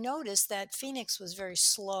noticed that Phoenix was very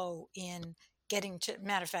slow in getting to,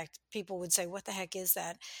 matter of fact, people would say, "What the heck is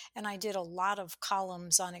that?" And I did a lot of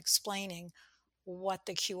columns on explaining what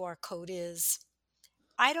the QR code is.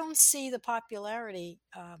 I don't see the popularity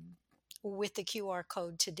with the QR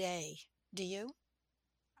code today. Do you?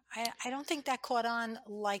 I don't think that caught on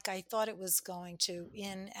like I thought it was going to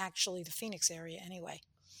in actually the Phoenix area anyway.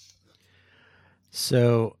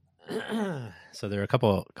 So, so there are a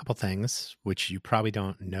couple things which you probably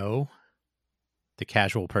don't know. The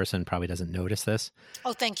casual person probably doesn't notice this.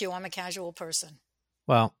 Oh, thank you. I'm a casual person.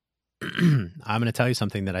 Well, I'm going to tell you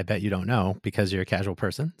something that I bet you don't know because you're a casual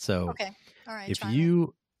person. So, Okay. All right. if Chime in.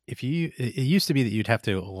 you it used to be that you'd have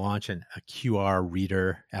to launch a QR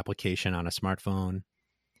reader application on a smartphone,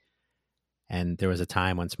 and there was a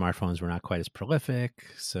time when smartphones were not quite as prolific,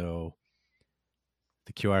 so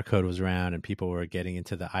the QR code was around and people were getting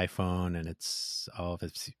into the iPhone and its all of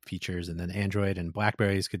its features, and then Android and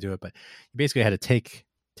Blackberries could do it, but you basically had to take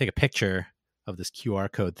a picture of this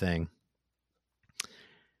QR code thing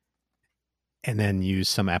and then use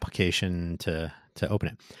some application to open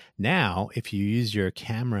it. Now, if you use your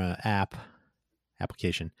camera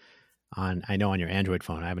application on, I know on your Android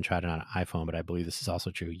phone, I haven't tried it on an iPhone, but I believe this is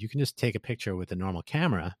also true. You can just take a picture with a normal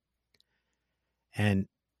camera, and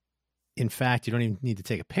in fact, you don't even need to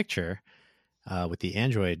take a picture with the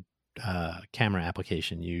Android camera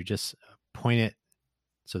application. You just point it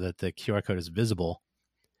so that the QR code is visible,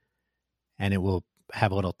 and it will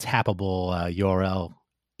have a little tappable URL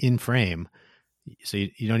in frame. So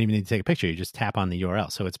you don't even need to take a picture. You just tap on the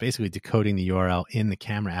URL. So it's basically decoding the URL in the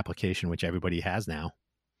camera application, which everybody has now.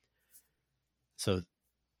 So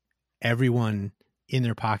everyone in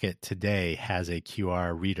their pocket today has a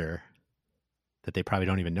QR reader that they probably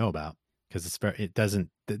don't even know about because it doesn't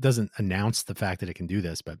announce the fact that it can do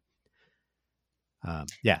this. But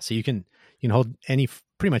yeah, so you can hold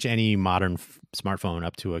pretty much any modern smartphone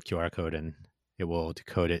up to a QR code and it will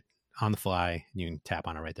decode it on the fly. You can tap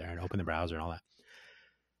on it right there and open the browser and all that.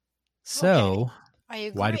 So, Okay. I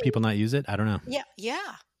agree. why do people not use it? I don't know. Yeah.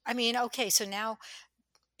 Yeah. I mean, okay. So now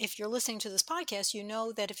if you're listening to this podcast, you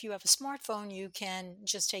know that if you have a smartphone, you can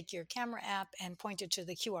just take your camera app and point it to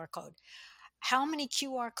the QR code. How many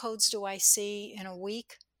QR codes do I see in a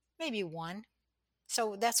week? Maybe one.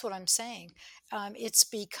 So that's what I'm saying. It's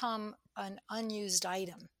become an unused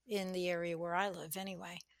item in the area where I live,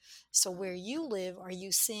 anyway. So where you live, are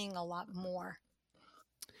you seeing a lot more?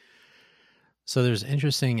 So there's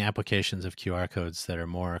interesting applications of QR codes that are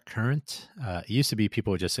more current. It used to be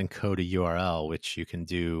people would just encode a URL, which you can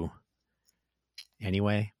do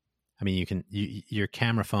anyway. I mean, your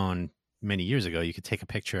camera phone many years ago, you could take a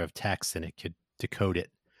picture of text and it could decode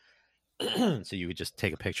it. So you would just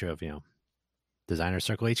take a picture of,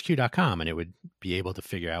 designercirclehq.com and it would be able to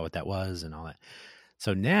figure out what that was and all that.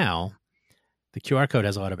 So now the QR code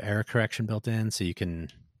has a lot of error correction built in. So you can,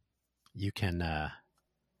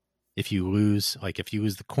 if you lose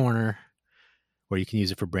the corner, or you can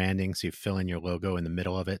use it for branding. So you fill in your logo in the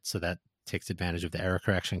middle of it. So that takes advantage of the error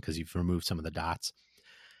correction because you've removed some of the dots.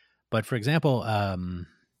 But for example,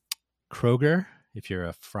 Kroger, if you're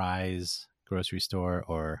a Fry's grocery store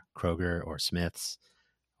or Kroger or Smith's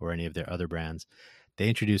or any of their other brands, they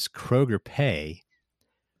introduced Kroger Pay,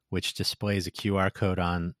 which displays a QR code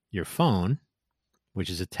on your phone, which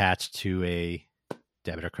is attached to a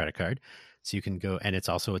debit or credit card. So you can go, and it's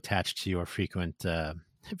also attached to your frequent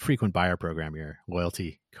buyer program, your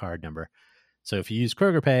loyalty card number. So if you use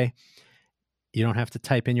Kroger Pay, you don't have to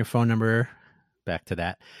type in your phone number, back to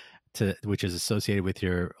that, which is associated with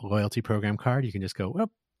your loyalty program card. You can just go,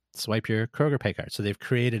 swipe your Kroger Pay card. So they've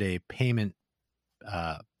created a payment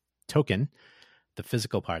token, the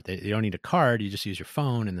physical part. You don't need a card. You just use your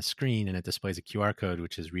phone and the screen, and it displays a QR code,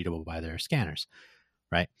 which is readable by their scanners,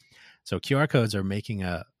 right? So QR codes are making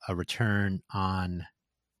a return on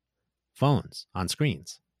phones, on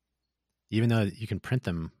screens, even though you can print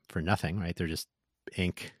them for nothing, right? They're just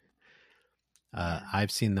ink. I've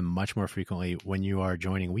seen them much more frequently when you are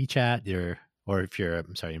joining WeChat, or if you're,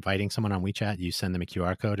 inviting someone on WeChat, you send them a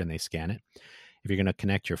QR code and they scan it. If you're going to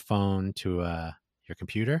connect your phone to your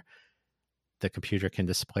computer, the computer can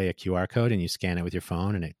display a QR code and you scan it with your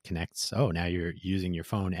phone and it connects. Oh, now you're using your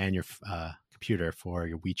phone and your computer for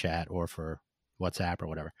your WeChat or for WhatsApp or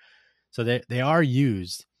whatever. So they are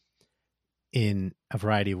used in a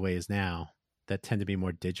variety of ways now that tend to be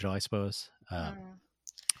more digital, I suppose. Mm.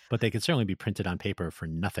 But they could certainly be printed on paper for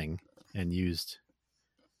nothing and used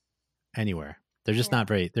anywhere. They're just Yeah. not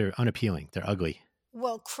they're unappealing. They're ugly.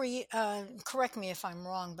 Well, correct me if I'm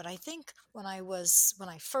wrong, but I think when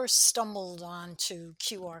I first stumbled onto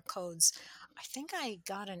QR codes, I think I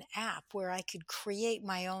got an app where I could create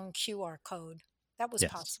my own QR code. That was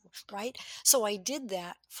Yes. possible, right? So I did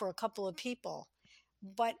that for a couple of people,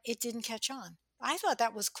 but it didn't catch on. I thought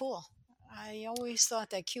that was cool. I always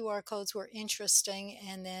thought that QR codes were interesting.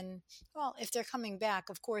 And then, well, if they're coming back,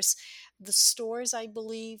 of course, the stores, I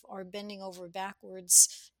believe, are bending over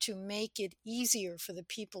backwards to make it easier for the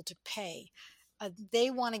people to pay. They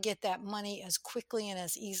want to get that money as quickly and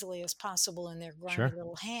as easily as possible in their grimy Sure.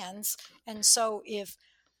 little hands. And so, if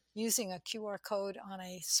using a QR code on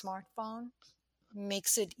a smartphone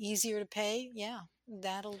makes it easier to pay, yeah,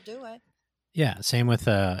 that'll do it. Yeah. Same with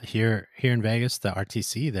here in Vegas, the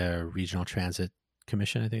RTC, the Regional Transit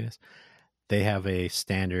Commission, I think it is. They have a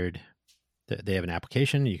standard. They have an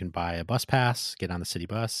application. You can buy a bus pass, get on the city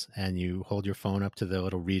bus, and you hold your phone up to the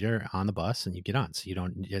little reader on the bus, and you get on. So you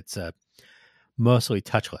don't. It's mostly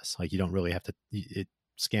touchless. Like you don't really have to. It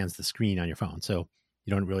scans the screen on your phone, so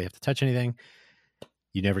you don't really have to touch anything.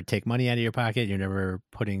 You never take money out of your pocket. You're never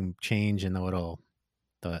putting change in the little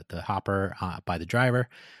the hopper by the driver.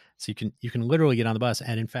 So you can literally get on the bus.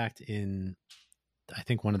 And in fact, in I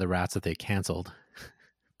think one of the routes that they canceled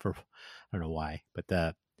for I don't know why, but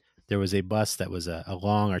there was a bus that was a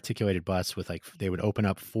long articulated bus with like they would open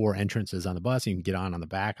up 4 entrances on the bus. And you can get on the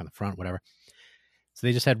back, on the front, whatever. So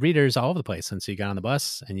they just had readers all over the place. And so you got on the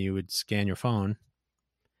bus and you would scan your phone,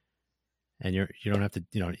 and you don't have to,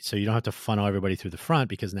 so you don't have to funnel everybody through the front,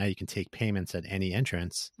 because now you can take payments at any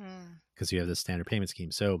entrance because you have the standard payment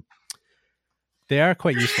scheme. So they are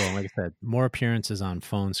quite useful. And like I said, more appearances on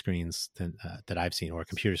phone screens than that I've seen, or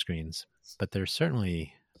computer screens, but they're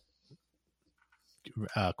certainly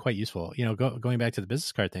quite useful. Going back to the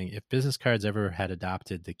business card thing, if business cards ever had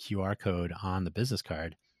adopted the QR code on the business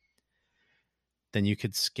card, then you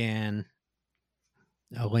could scan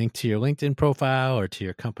a link to your LinkedIn profile or to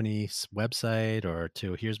your company's website or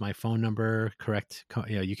to here's my phone number, correct.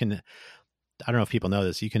 You can, I don't know if people know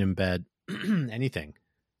this, you can embed anything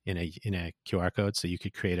in a QR code. So you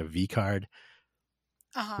could create a V card,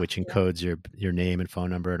 which encodes your name and phone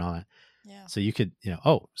number and all that. Yeah. So you could,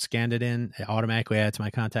 scanned it in, it automatically add to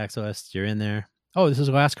my contacts list. You're in there. Oh, this is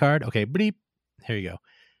the last card. Okay. Bleep. Here you go.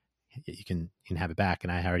 You can have it back.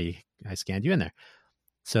 And I scanned you in there.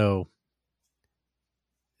 So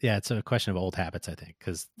yeah, it's a question of old habits, I think,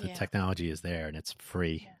 because the technology is there and it's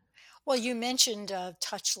free. Yeah. Well, you mentioned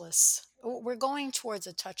touchless. We're going towards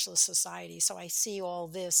a touchless society. So I see all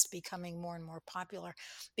this becoming more and more popular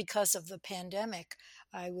because of the pandemic.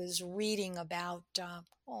 I was reading about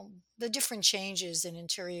the different changes in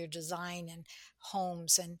interior design and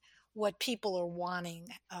homes, and what people are wanting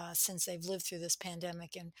since they've lived through this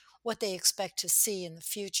pandemic, and what they expect to see in the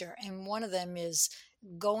future. And one of them is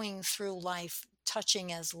going through life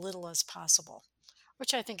touching as little as possible,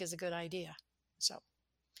 which I think is a good idea. So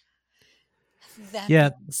that Yeah,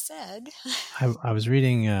 being said, I was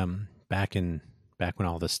reading back when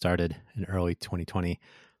all this started in early 2020,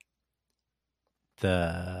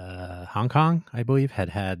 the Hong Kong, I believe,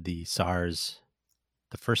 had the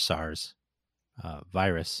first SARS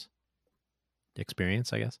virus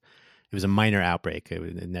experience. I guess it was a minor outbreak.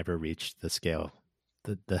 It never reached the scale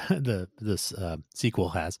that this sequel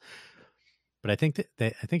has. But I think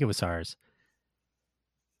I think it was SARS.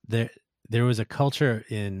 There was a culture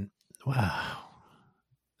in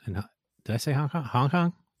and did I say Hong Kong? Hong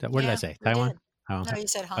Kong? Where did I say? Taiwan? did. Hong No, Kong. you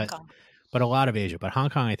said Hong Kong. But a lot of Asia. But Hong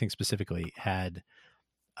Kong, I think specifically, had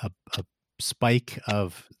a spike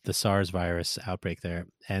of the SARS virus outbreak there,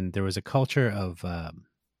 and there was a culture of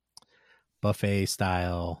buffet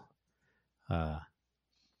style,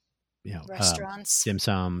 Restaurants. dim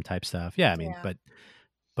sum type stuff. Yeah, I mean, but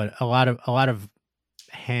a lot of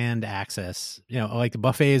hand access. Like the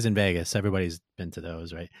buffets in Vegas. Everybody's been to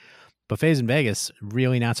those, right? Buffets in Vegas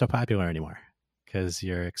really not so popular anymore because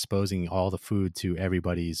you're exposing all the food to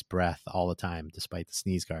everybody's breath all the time, despite the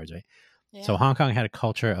sneeze guards, right? Yeah. So Hong Kong had a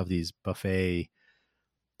culture of these buffet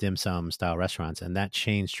dim sum style restaurants, and that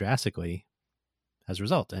changed drastically as a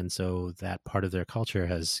result. And so that part of their culture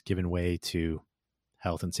has given way to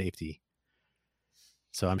health and safety.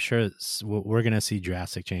 So I'm sure we're going to see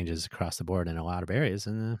drastic changes across the board in a lot of areas,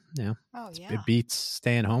 and it beats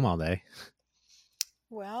staying home all day.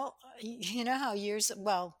 Well, you know how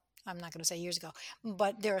I'm not going to say years ago,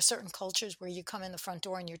 but there are certain cultures where you come in the front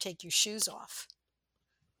door and you take your shoes off.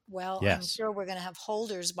 Well, I'm Yes. sure we're going to have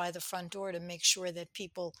holders by the front door to make sure that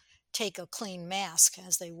people take a clean mask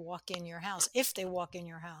as they walk in your house, if they walk in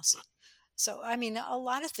your house. So, I mean, a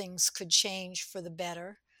lot of things could change for the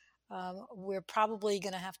better. We're probably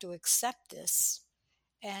going to have to accept this.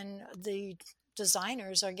 And the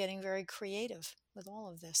designers are getting very creative with all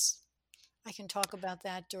of this. I can talk about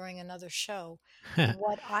that during another show.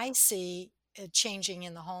 What I see changing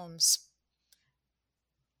in the homes.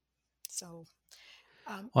 So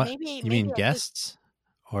What you maybe mean at this guests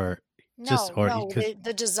or just no, or no, because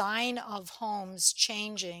the design of homes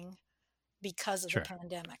changing because of the sure.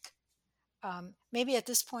 pandemic. Maybe at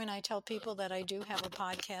this point, I tell people that I do have a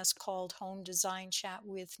podcast called Home Design Chat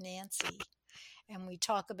with Nancy, and we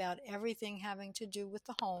talk about everything having to do with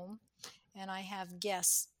the home. And I have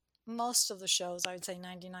guests. Most of the shows, I would say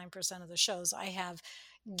 99% of the shows, I have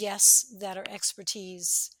guests that are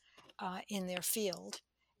expertise in their field.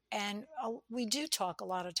 And we do talk a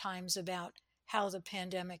lot of times about how the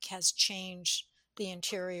pandemic has changed the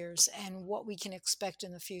interiors and what we can expect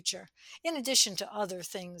in the future, in addition to other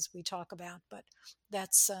things we talk about. But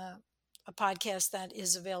that's a podcast that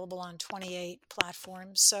is available on 28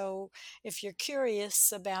 platforms. So if you're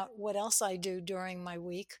curious about what else I do during my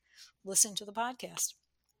week, listen to the podcast.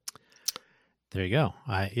 There you go.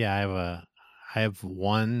 I have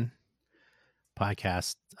one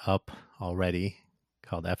podcast up already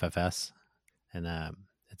called FFS, and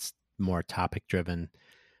it's more topic driven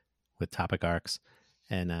with topic arcs.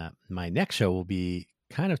 And my next show will be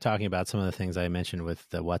kind of talking about some of the things I mentioned with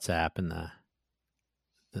the WhatsApp and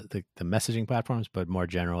the messaging platforms, but more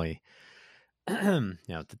generally,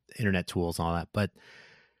 the internet tools and all that. But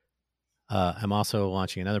I'm also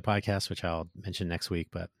launching another podcast, which I'll mention next week.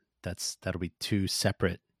 But that'll be two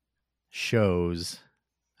separate shows.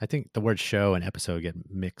 I think the word show and episode get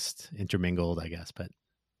mixed, intermingled, I guess. But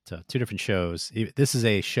so two different shows. This is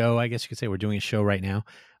a show, I guess you could say. We're doing a show right now,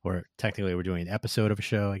 or technically we're doing an episode of a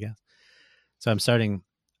show, I guess. So I'm starting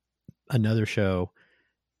another show,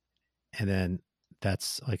 and then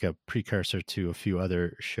that's like a precursor to a few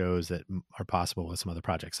other shows that are possible with some other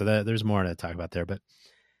projects. So there's more to talk about there. But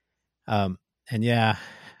and yeah,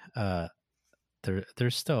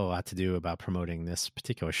 there's still a lot to do about promoting this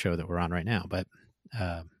particular show that we're on right now. But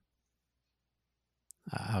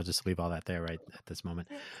I'll just leave all that there right at this moment.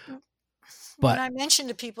 When But I mention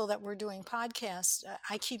to people that we're doing podcasts,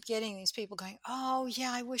 I keep getting these people going, "Oh,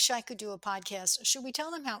 yeah, I wish I could do a podcast." Should we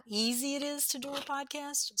tell them how easy it is to do a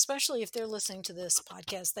podcast? Especially if they're listening to this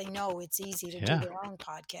podcast, they know it's easy to do yeah, their own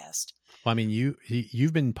podcast. well, I mean,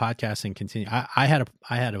 you've been podcasting. Continue. I had a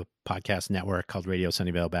podcast network called Radio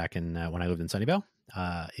Sunnyvale back in when I lived in Sunnyvale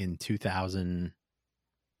in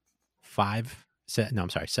 2005. No, I'm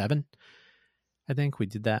sorry, 7. I think we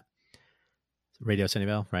did that. Radio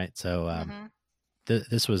Sunnyvale, right? So Hmm.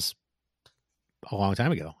 this was a long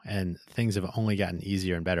time ago, and things have only gotten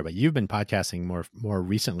easier and better. But you've been podcasting more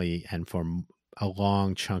recently and for a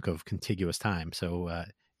long chunk of contiguous time, so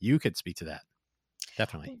you could speak to that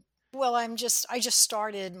definitely. Well, I just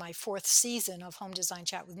started my 4th season of Home Design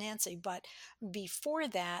Chat with Nancy, but before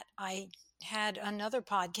that, I had another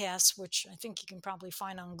podcast, which I think you can probably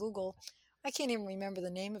find on Google. I can't even remember the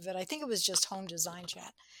name of it. I think it was just Home Design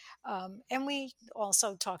Chat. And we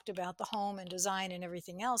also talked about the home and design and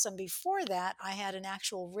everything else. And before that, I had an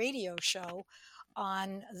actual radio show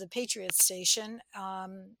on the Patriot station.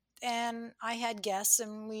 And I had guests,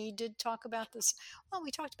 and we did talk about this. Well, we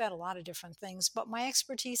talked about a lot of different things, but my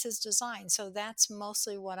expertise is design. So that's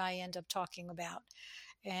mostly what I end up talking about.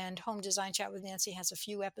 And Home Design Chat with Nancy has a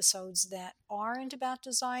few episodes that aren't about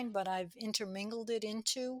design, but I've intermingled it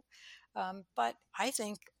into. But I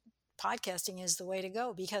think podcasting is the way to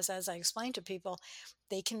go because, as I explained to people,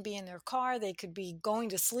 they can be in their car, they could be going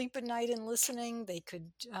to sleep at night and listening, they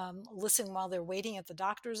could listen while they're waiting at the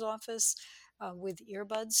doctor's office with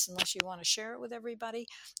earbuds, unless you want to share it with everybody.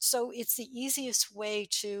 So it's the easiest way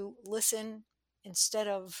to listen instead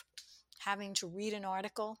of having to read an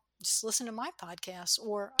article. Just listen to my podcast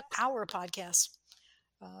or our podcast.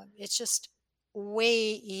 It's just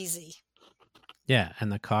way easy. Yeah,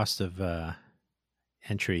 and the cost of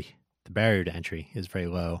entry, the barrier to entry is very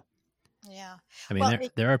low. Yeah. I mean, Well,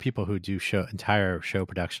 there are people who do entire show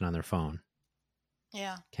production on their phone.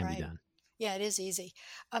 yeah, Can be right. done. Yeah, it is easy.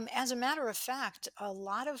 As a matter of fact, a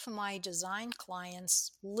lot of my design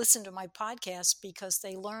clients listen to my podcast because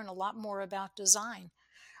they learn a lot more about design.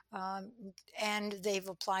 Um, and they've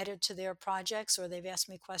applied it to their projects or they've asked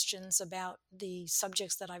me questions about the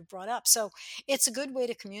subjects that I've brought up. So it's a good way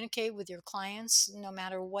to communicate with your clients no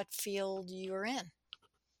matter what field you're in.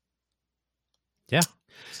 Yeah.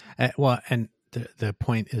 Well, and the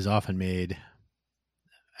point is often made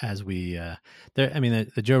as we, there. I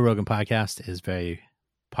mean, the Joe Rogan podcast is very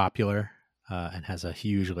popular and has a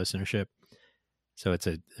huge listenership. So it's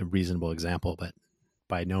a reasonable example, but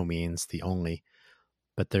by no means the only.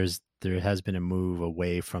 But there has been a move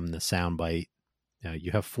away from the soundbite.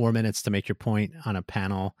 You have 4 minutes to make your point on a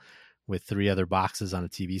panel with 3 other boxes on a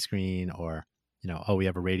TV screen, or oh, we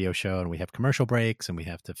have a radio show and we have commercial breaks and we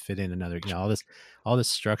have to fit in another, all this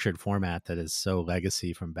structured format that is so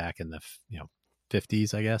legacy from back in the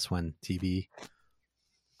 50s, I guess, when TV,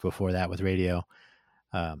 before that with radio.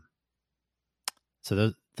 Um,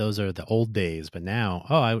 so those are the old days. But now,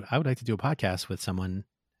 I would like to do a podcast with someone,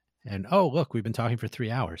 and look, we've been talking for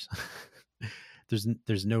 3 hours.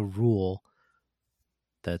 There's no rule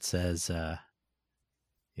that says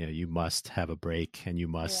you must have a break and you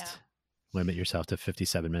must limit yourself to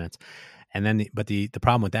 57 minutes. And then but the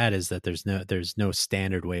problem with that is that there's no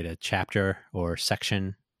standard way to chapter or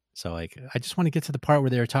section. So like, I just want to get to the part where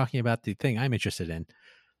they're talking about the thing I'm interested in.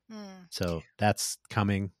 So that's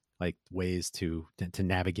coming, like ways to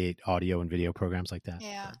navigate audio and video programs like that.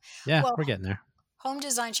 Yeah. Yeah, Well, we're getting there. Home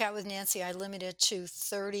Design Chat with Nancy, I limit it to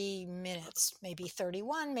 30 minutes, maybe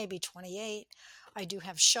 31, maybe 28. I do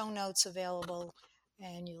have show notes available,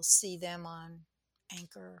 and you'll see them on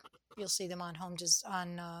Anchor. You'll see them on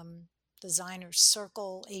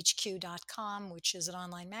designercirclehq.com, which is an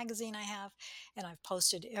online magazine I have, and I've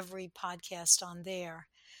posted every podcast on there.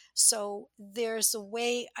 So there's a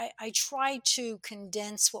way I try to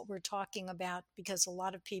condense what we're talking about, because a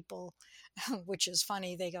lot of people, which is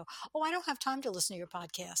funny, they go, "Oh, I don't have time to listen to your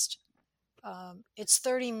podcast." It's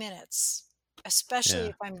 30 minutes, especially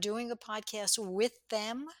if I'm doing a podcast with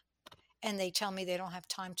them and they tell me they don't have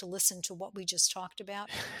time to listen to what we just talked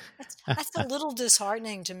about. That's a little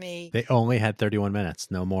disheartening to me. They only had 31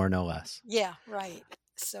 minutes, no more, no less. Yeah, right.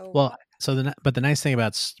 So, well, but the nice thing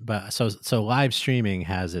about so live streaming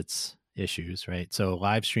has its issues, right? So a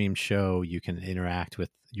live stream show, you can interact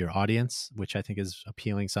with your audience, which I think is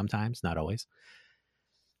appealing sometimes, not always.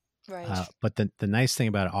 right. But the nice thing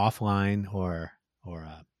about offline or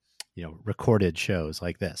recorded shows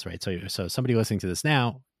like this, right? So somebody listening to this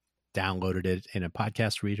now downloaded it in a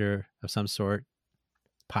podcast reader of some sort,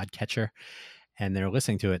 podcatcher, and they're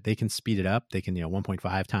listening to it. They can speed it up. They can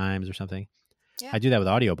 1.5 times or something. Yeah. I do that with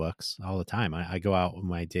audiobooks all the time. I go out with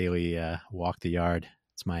my daily walk the yard.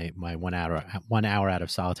 It's my 1 hour out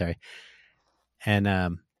of solitary, and I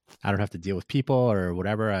don't have to deal with people or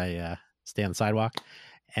whatever. I stay on the sidewalk,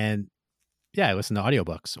 and I listen to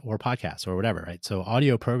audiobooks or podcasts or whatever, right? So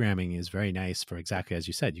audio programming is very nice for exactly as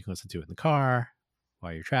you said. You can listen to it in the car,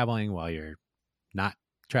 while you're traveling, while you're not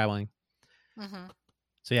traveling. Mm-hmm.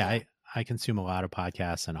 So I consume a lot of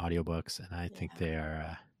podcasts and audiobooks, and I think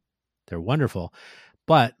they're wonderful.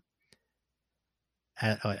 But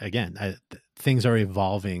again, things are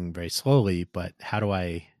evolving very slowly. But how do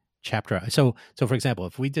I chapter? So for example,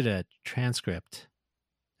 if we did a transcript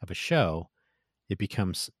of a show, it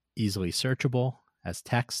becomes easily searchable as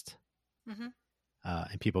text, and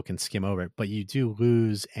people can skim over it. But you do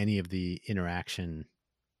lose any of the interaction,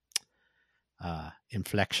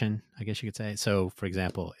 inflection, I guess you could say. So, for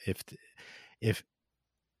example, if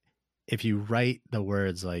you write the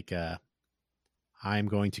words like "I'm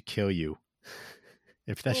going to kill you,"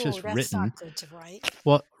 if that's just that's written, not good to write.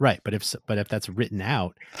 Well, right, but if that's written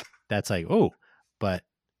out, that's like, but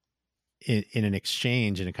in an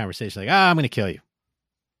exchange, in a conversation, like, I'm going to kill you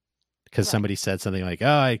because somebody said something like,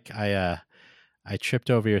 I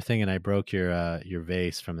tripped over your thing and I broke your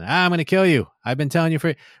vase from that. I'm going to kill you. I've been telling you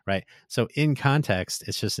right. So in context,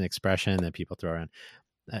 it's just an expression that people throw around.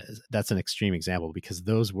 That's an extreme example because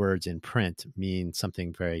those words in print mean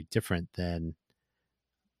something very different than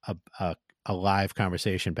a live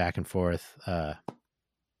conversation back and forth.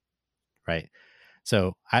 Right.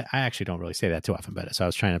 So I actually don't really say that too often, but so I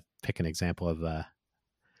was trying to pick an example of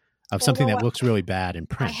something that looks really bad in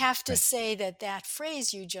print. I have to say that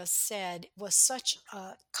phrase you just said was such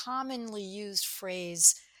a commonly used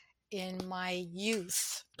phrase in my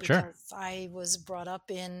youth because I was brought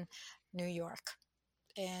up in New York,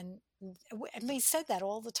 and we said that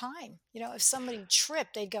all the time. If somebody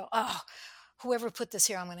tripped, they'd go, "Oh, whoever put this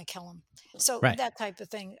here, I'm going to kill him." So that type of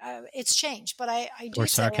thing. It's changed, but I do or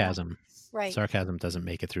sarcasm. Right. Sarcasm doesn't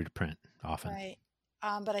make it through to print often. Right.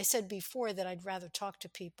 But I said before that I'd rather talk to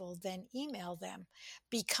people than email them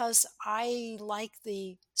because I like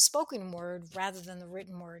the spoken word rather than the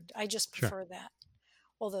written word. I just prefer that.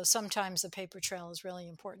 Although sometimes the paper trail is really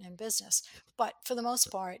important in business. But for the most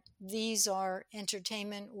part, these are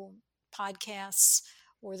entertainment podcasts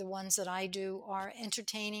or the ones that I do are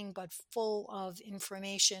entertaining but full of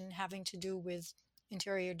information having to do with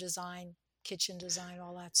interior design, kitchen design,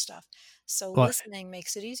 all that stuff. So Well, listening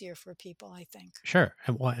makes it easier for people, I think. sure.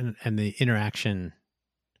 And the interaction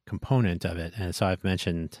component of it. And so I've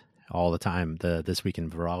mentioned all the time the This Week in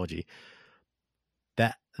Virology.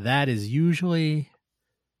 That is usually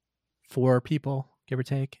 4 people, give or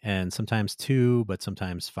take, and sometimes 2, but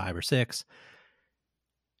sometimes 5 or 6.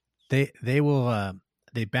 They will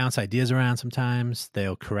they bounce ideas around sometimes.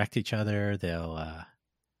 They'll correct each other.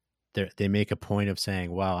 They make a point of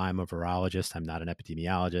saying, well, I'm a virologist, I'm not an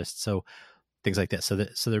epidemiologist. So things like that. So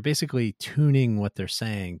they're basically tuning what they're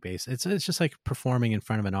saying it's just like performing in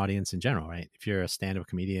front of an audience in general, right? If you're a stand-up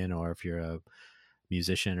comedian or if you're a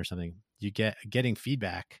musician or something, you getting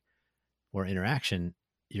feedback or interaction,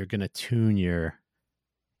 you're going to tune your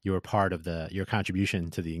part of your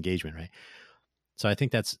contribution to the engagement, right? So I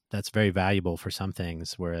think that's very valuable for some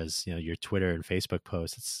things, whereas your Twitter and Facebook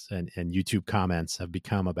posts and YouTube comments have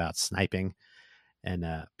become about sniping and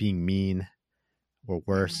being mean or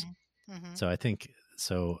worse. Mm-hmm. So I think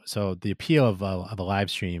so the appeal of a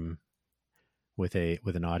live stream with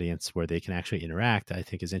an audience where they can actually interact, I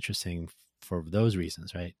think, is interesting for those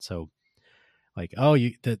reasons, right? So like,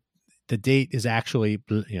 the date is actually,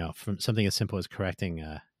 from something as simple as correcting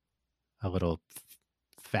a little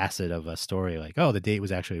facet of a story, like, oh, the date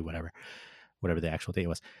was actually whatever the actual date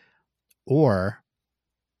was, or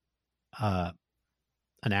an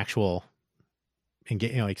actual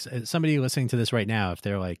like somebody listening to this right now, if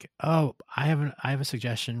they're like, oh, I have a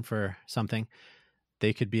suggestion for something,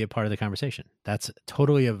 they could be a part of the conversation. That's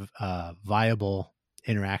totally a viable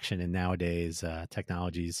interaction in nowadays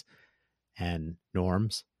technologies and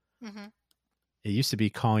norms. Mm-hmm. It used to be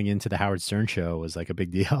calling into the Howard Stern show was like a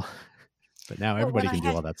big deal. But now everybody can do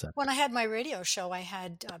all that stuff. When I had my radio show, I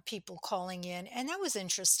had people calling in, and that was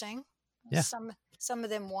interesting. Yeah. Some of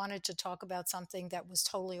them wanted to talk about something that was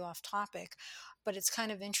totally off topic, but it's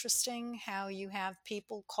kind of interesting how you have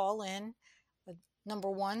people call in.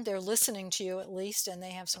 Number one, they're listening to you at least, and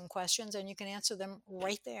they have some questions, and you can answer them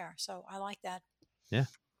right there. So I like that. Yeah.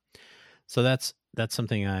 So that's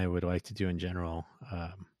something I would like to do in general.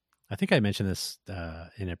 I think I mentioned this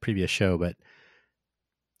in a previous show, but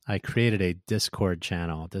I created a Discord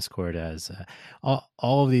channel. Discord has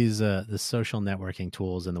all of these the social networking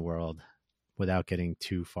tools in the world, without getting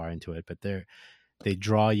too far into it, but they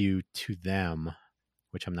draw you to them,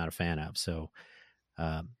 which I'm not a fan of. So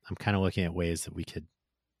I'm kind of looking at ways that we could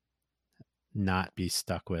not be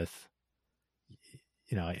stuck with.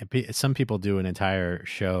 Some people do an entire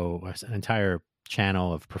show or an entire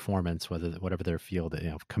channel of performance, whatever their field,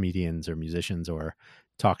 comedians or musicians or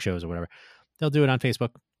talk shows or whatever. They'll do it on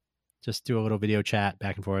Facebook. Just do a little video chat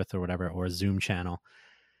back and forth or whatever, or a Zoom channel.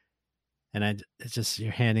 And it's just,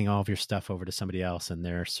 you're handing all of your stuff over to somebody else and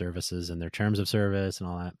their services and their terms of service and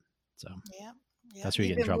all that. So yeah. That's where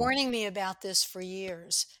you get in trouble. You've been warning me about this for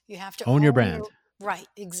years. You have to own your brand. Right,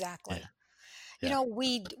 exactly. Yeah.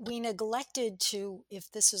 We neglected to, if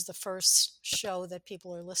this is the first show that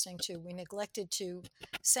people are listening to, we neglected to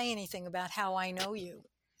say anything about how I know you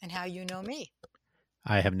and how you know me.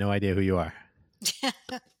 I have no idea who you are.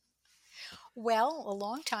 Well, a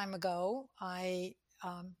long time ago, I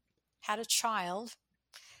had a child.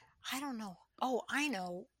 I don't know. Oh, I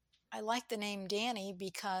know. I like the name Danny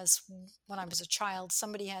because when I was a child,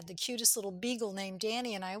 somebody had the cutest little beagle named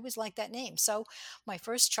Danny, and I always liked that name. So my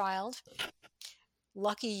first child,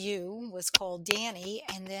 lucky you, was called Danny.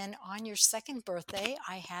 And then on your second birthday,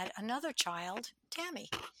 I had another child, Tammy.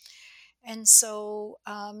 And so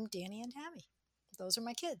Danny and Tammy, those are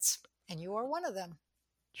my kids. And you are one of them.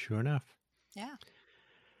 Sure enough. Yeah.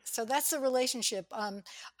 So that's the relationship.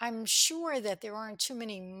 I'm sure that there aren't too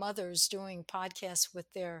many mothers doing podcasts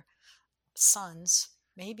with their sons.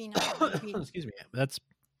 Maybe not. Maybe. Excuse me. That's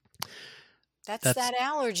that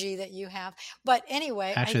allergy that you have. But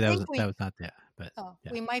anyway, actually, that was not that. But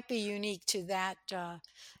we might be unique to that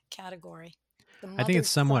category. I think it's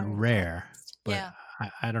somewhat rare, but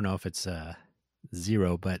I don't know if it's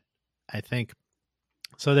zero. But I think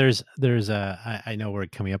so. There's I know we're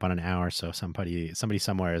coming up on an hour, so somebody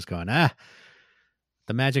somewhere is going,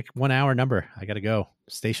 the magic 1 hour number. I got to go.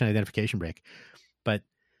 Station identification break. But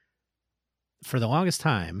for the longest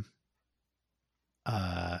time,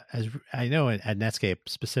 as I know at Netscape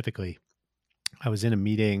specifically, I was in a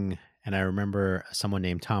meeting and I remember someone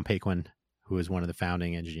named Tom Paquin, who was one of the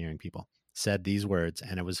founding engineering people, said these words,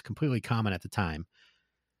 and it was completely common at the time.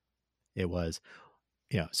 It was,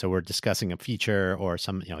 so we're discussing a feature or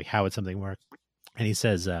some, like how would something work? And he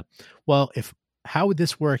says, how would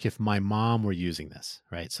this work if my mom were using this?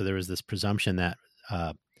 Right. So there was this presumption that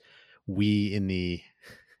we in the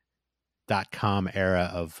 .com era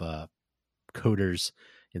of coders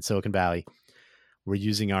in Silicon Valley, we're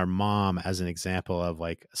using our mom as an example of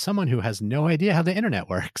like someone who has no idea how the internet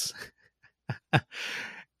works.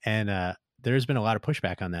 And there's been a lot of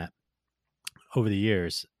pushback on that over the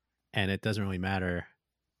years. And it doesn't really matter,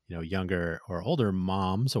 younger or older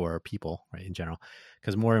moms or people, right, in general,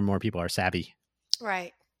 because more and more people are savvy.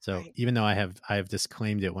 Right. So right. even though I have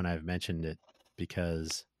disclaimed it when I've mentioned it,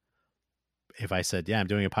 because if I said, yeah, I'm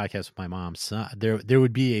doing a podcast with my mom, so there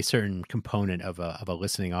would be a certain component of a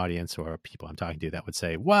listening audience or people I'm talking to that would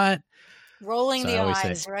say, what? Rolling So the I always say,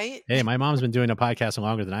 eyes, right? hey, my mom's been doing a podcast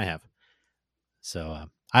longer than I have. So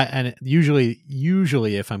and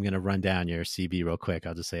usually if I'm going to run down your CB real quick,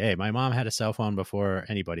 I'll just say, hey, my mom had a cell phone before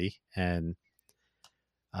anybody, and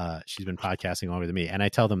she's been podcasting longer than me. And I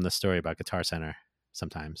tell them the story about Guitar Center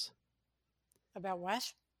sometimes. About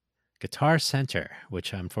what? Guitar Center,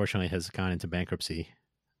 which unfortunately has gone into bankruptcy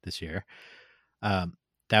this year.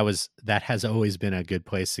 That has always been a good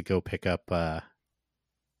place to go pick up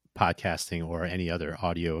podcasting or any other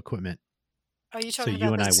audio equipment. Are you So talking you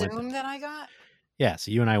about and the I went. Zoom that I got? Yeah,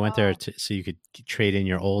 so you and I went there Oh. so you could trade in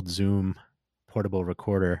your old Zoom portable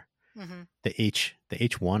recorder, Mm-hmm. the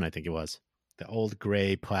H1, I think it was, the old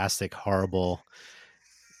gray plastic, horrible,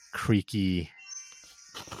 creaky,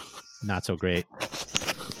 not so great.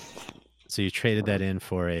 So you traded that in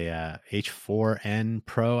for a H4n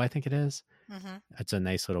Pro, I think it is. Mm-hmm. It's a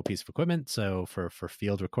nice little piece of equipment. So for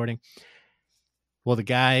field recording. Well, the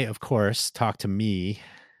guy, of course, talked to me.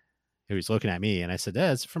 He was looking at me, and I said,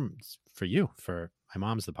 "That's for you. For my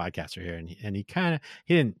mom's the podcaster here." And he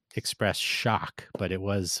he didn't express shock, but it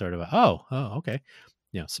was sort of oh, okay,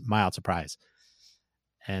 mild surprise.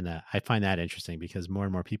 And I find that interesting because more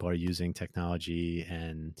and more people are using technology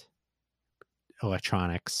and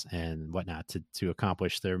electronics and whatnot to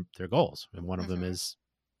accomplish their goals. And one of them Mm-hmm. is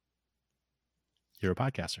you're a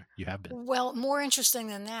podcaster. You have been. Well, more interesting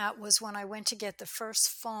than that was when I went to get the first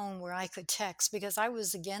phone where I could text because I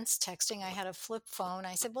was against texting. I had a flip phone.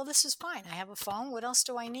 I said, well, this is fine. I have a phone. What else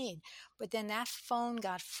do I need? But then that phone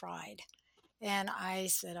got fried. And I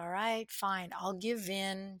said, all right, fine. I'll give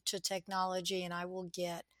in to technology and I will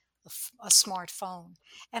get a smartphone.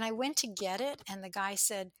 And I went to get it, and the guy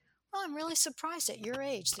said, well, I'm really surprised at your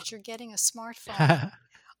age that you're getting a smartphone.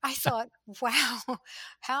 I thought, wow,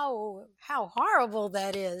 how horrible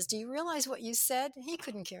that is. Do you realize what you said? He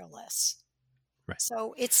couldn't care less. Right.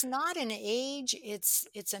 So it's not an age, it's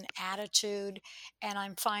an attitude, and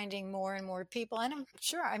I'm finding more and more people, and I'm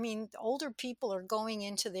sure, I mean, older people are going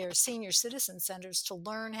into their senior citizen centers to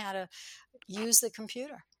learn how to use the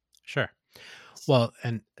computer. Sure. Well,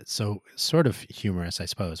 and so sort of humorous, I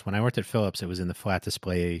suppose. When I worked at Philips, it was in the flat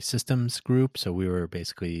display systems group. So we were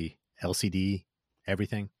basically LCD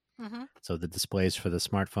everything. Mm-hmm. So the displays for the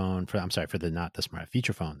smartphone, for the not the smart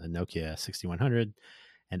feature phone, the Nokia 6100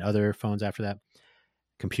 and other phones after that,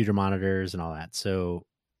 computer monitors and all that. So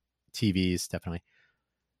TVs, definitely.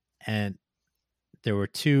 And there were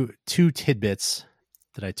two tidbits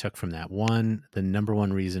that I took from that. One, the number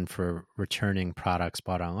one reason for returning products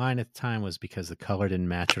bought online at the time was because the color didn't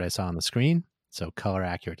match what I saw on the screen. So color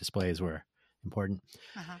accurate displays were important.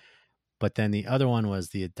 Uh-huh. But then the other one was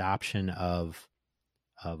the adoption of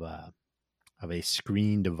a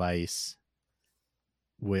screen device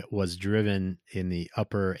was driven in the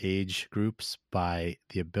upper age groups by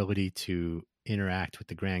the ability to interact with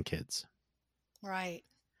the grandkids. Right.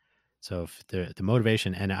 So if the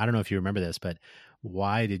motivation, and I don't know if you remember this, but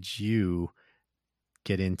why did you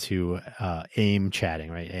get into AIM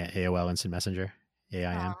chatting, right? AOL Instant Messenger,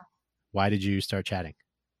 AIM. Why did you start chatting?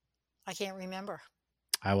 I can't remember.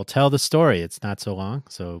 I will tell the story. It's not so long.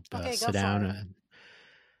 So Okay, go sit for it. down,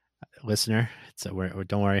 listener.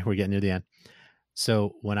 Don't worry, we're getting near the end.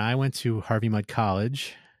 So when I went to Harvey Mudd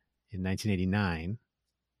College in 1989,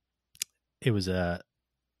 it was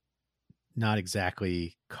not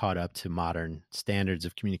exactly caught up to modern standards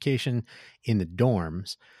of communication in the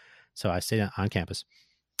dorms. So I stayed on campus.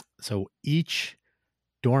 So each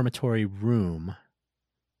dormitory room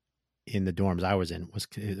in the dorms I was in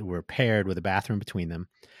were paired with a bathroom between them,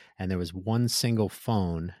 and there was one single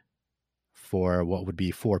phone for what would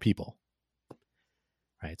be 4 people.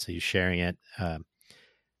 Right, so you're sharing it.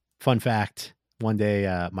 Fun fact: one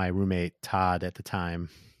day, my roommate Todd at the time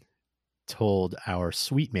told our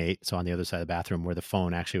suite mate, so on the other side of the bathroom where the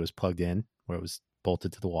phone actually was plugged in, where it was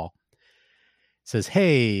bolted to the wall, says,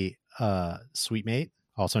 "Hey, suite mate,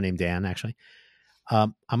 also named Dan, actually.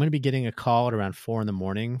 I'm going to be getting a call at around 4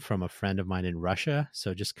 a.m. from a friend of mine in Russia.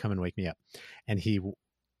 So just come and wake me up." And he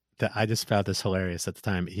I just found this hilarious at the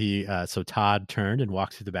time. So Todd turned and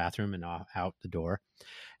walked through the bathroom and out the door,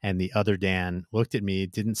 and the other Dan looked at me,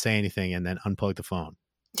 didn't say anything, and then unplugged the phone.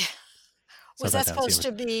 So I Was thought that that was supposed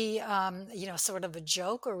humorous. to be, sort of a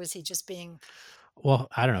joke, or was he just being? Well,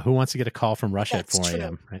 I don't know who wants to get a call from Russia at That's 4 true.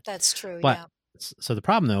 a.m. Right? That's true. But Yeah. so the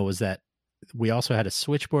problem though was that we also had a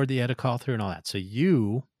switchboard that you had to call through and all that. So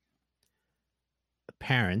you,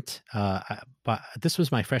 parent, but this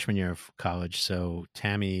was my freshman year of college. So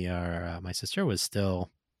Tammy, my sister, was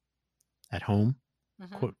still at home,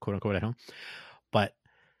 Hmm. quote unquote at home. But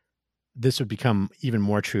this would become even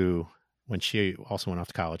more true when she also went off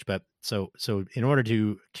to college. But so in order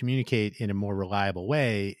to communicate in a more reliable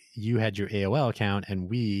way, you had your AOL account and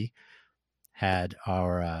we had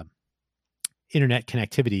our internet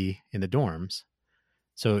connectivity in the dorms.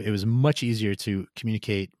 So it was much easier to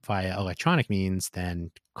communicate via electronic means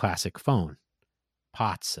than classic phone,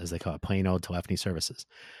 POTS, as they call it, plain old telephony services.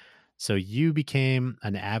 So you became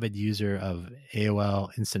an avid user of AOL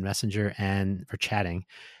Instant Messenger and for chatting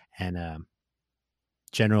and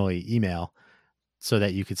generally email so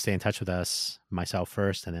that you could stay in touch with us, myself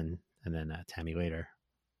first, and then Tammy later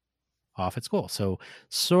off at school. So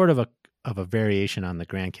sort of a variation on the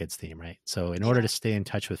grandkids theme, right? So in order Yeah. to stay in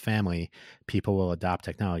touch with family, people will adopt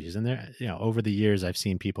technologies. And there, over the years, I've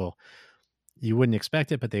seen people, you wouldn't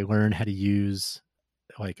expect it, but they learn how to use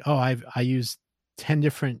I use 10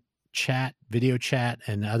 different video chat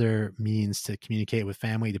and other means to communicate with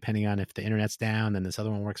family, depending on if the internet's down, then this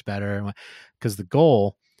other one works better. Because the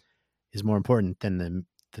goal is more important than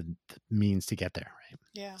the means to get there, right?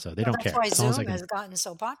 Yeah. So they Well, don't that's care. why As long as I Zoom can. has gotten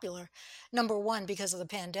so popular. Number one, because of the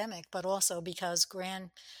pandemic, but also because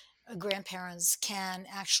grandparents can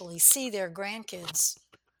actually see their grandkids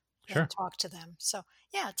and Sure. talk to them. So,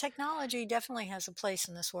 yeah, technology definitely has a place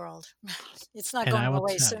in this world. It's not And going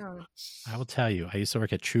away soon. I will tell you, I used to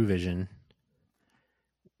work at True Vision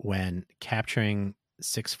when capturing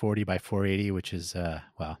 640 by 480, which is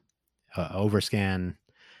overscan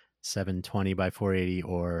 720 by 480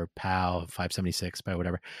 or PAL 576 by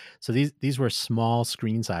whatever. So these were small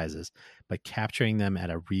screen sizes, but capturing them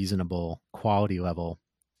at a reasonable quality level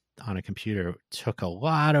on a computer took a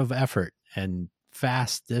lot of effort and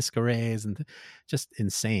fast disk arrays and just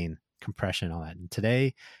insane compression and all that. And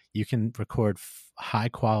today you can record high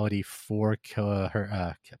quality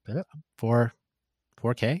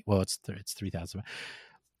 4K. Well, it's 3000.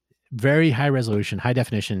 Very high resolution, high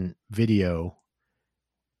definition video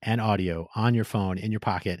and audio on your phone in your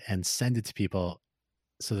pocket and send it to people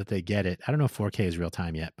so that they get it. I don't know if 4K is real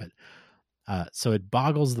time yet, but so it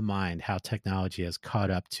boggles the mind how technology has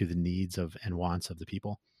caught up to the needs of and wants of the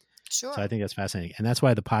people. So I Sure. think that's fascinating. And that's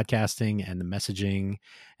why the podcasting and the messaging,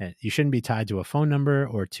 and you shouldn't be tied to a phone number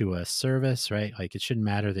or to a service, right? Like it shouldn't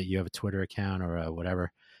matter that you have a Twitter account or a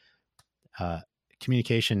whatever.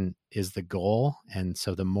 Communication is the goal. And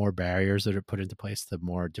so the more barriers that are put into place, the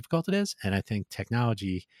more difficult it is. And I think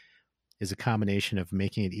technology is a combination of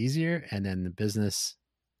making it easier and then the business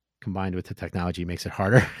combined with the technology makes it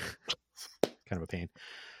harder. Kind of a pain.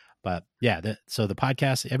 But yeah, so the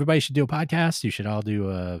podcast, everybody should do a podcast. You should all do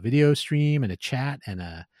a video stream and a chat and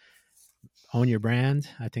own your brand.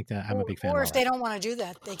 I think that I'm a big fan of Or all if they that. don't want to do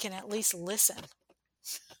that, they can at least listen.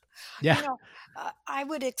 Yeah, You know, I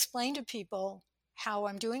would explain to people how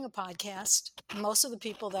I'm doing a podcast. Most of the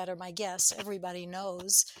people that are my guests, everybody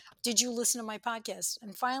knows, did you listen to my podcast?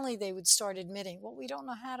 And finally, they would start admitting, well, we don't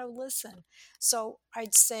know how to listen. So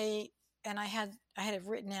I'd say, and I had it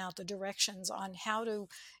written out the directions on how to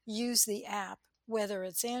use the app, whether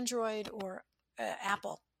it's Android or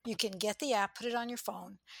Apple. You can get the app, put it on your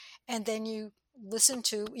phone, and then you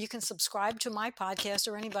can subscribe to my podcast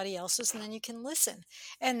or anybody else's, and then you can listen.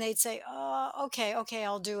 And they'd say, oh, okay,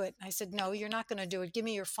 I'll do it. I said, no, you're not going to do it. Give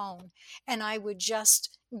me your phone. And I would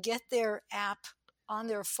just get their app on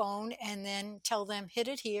their phone and then tell them, hit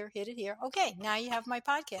it here, hit it here. Okay, now you have my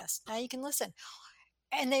podcast. Now you can listen.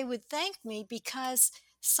 And they would thank me because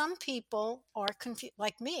some people are confused,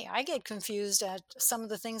 like me. I get confused at some of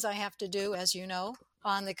the things I have to do, as you know,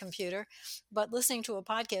 on the computer. But listening to a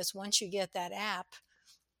podcast, once you get that app,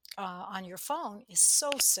 on your phone is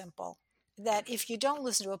so simple that if you don't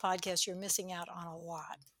listen to a podcast, you're missing out on a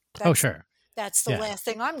lot. oh That's sure, that's the yeah. last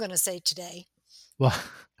thing I'm going to say today. Well,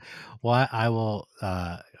 well, I will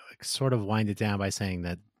sort of wind it down by saying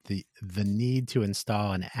that the need to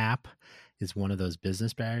install an app is one of those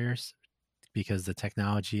business barriers because the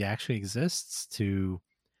technology actually exists to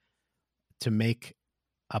make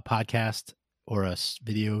a podcast or a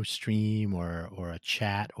video stream or a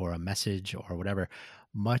chat or a message or whatever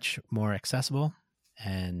much more accessible,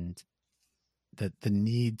 and the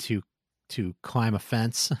need to climb a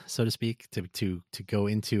fence, so to speak, to go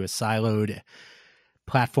into a siloed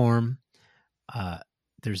platform.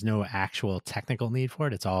 There's no actual technical need for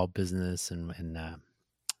it. It's all business and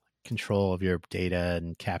control of your data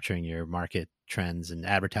and capturing your market trends and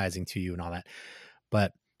advertising to you and all that.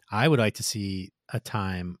 But I would like to see a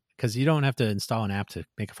time, because you don't have to install an app to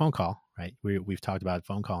make a phone call, right? We've talked about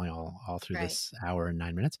phone calling all through Right. this hour and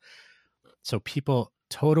 9 minutes. So people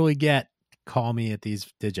totally get, call me at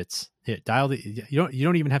these digits. Here, dial the, you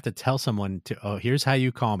don't even have to tell someone to, oh, here's how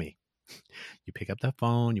you call me. You pick up the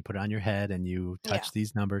phone, you put it on your head, and you Yeah. touch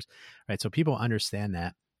these numbers, right? So people understand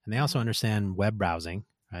that, and they also understand web browsing,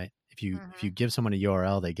 right? If you give someone a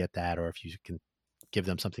URL, they get that, or if you can give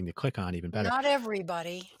them something to click on, even better. Not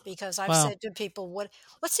everybody, because I've Well, said to people,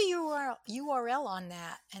 what's the URL on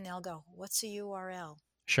that? And they'll go, what's the URL?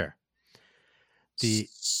 sure. There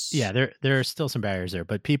are still some barriers there,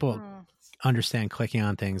 but people understand clicking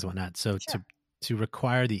on things and whatnot. So Sure. to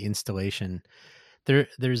require the installation,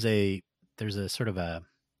 there's a sort of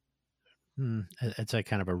it's a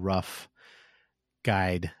kind of a rough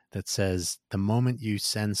guide that says the moment you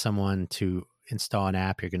send someone to install an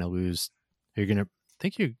app, you're going to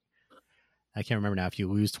think you, I can't remember now if you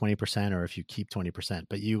lose 20% or if you keep 20%,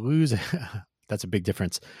 but you lose, that's a big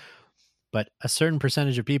difference. But a certain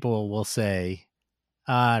percentage of people will say,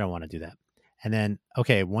 I don't want to do that. And then,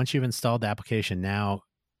 okay, once you've installed the application, now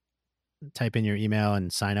type in your email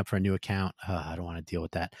and sign up for a new account. I don't want to deal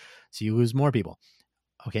with that. So you lose more people.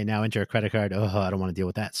 Okay, now enter a credit card. I don't want to deal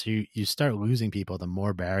with that. So you start losing people the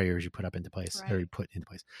more barriers you put up into place, or you put into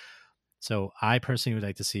place. So I personally would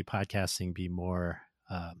like to see podcasting be more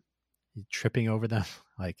tripping over them.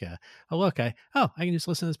 Like, oh look, I can just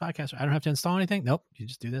listen to this podcast. I don't have to install anything. Nope, you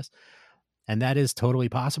just do this, and that is totally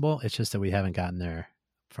possible. It's just that we haven't gotten there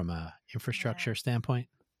from a infrastructure standpoint.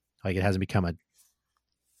 Like, it hasn't become a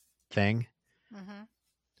thing,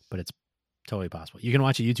 but it's totally possible. You can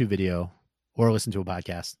watch a YouTube video or listen to a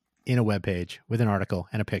podcast in a web page with an article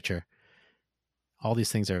and a picture. All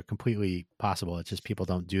these things are completely possible. It's just people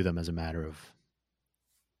don't do them as a matter of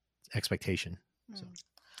expectation. So.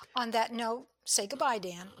 On that note, say goodbye,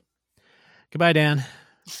 Dan. Goodbye, Dan.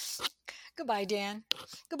 Goodbye, Dan.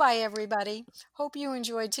 Goodbye, everybody. Hope you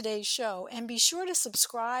enjoyed today's show. And be sure to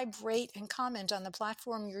subscribe, rate, and comment on the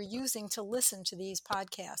platform you're using to listen to these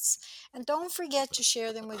podcasts. And don't forget to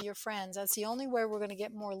share them with your friends. That's the only way we're going to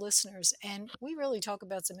get more listeners. And we really talk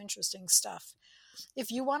about some interesting stuff. If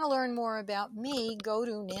you want to learn more about me, go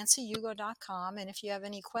to nancyhugo.com. And if you have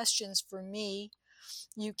any questions for me,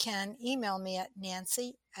 you can email me at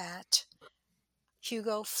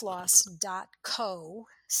nancy@hugofloss.co.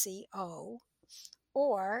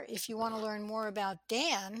 Or if you want to learn more about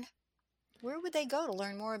Dan, where would they go to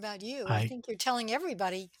learn more about you? I think you're telling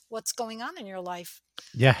everybody what's going on in your life.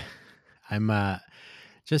 Yeah. I'm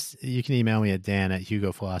you can email me at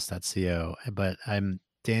dan@hugofloss.co, but I'm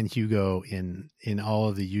Dan Hugo in all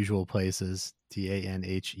of the usual places,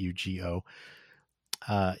 DANHUGO.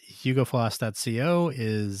 Hugofloss.co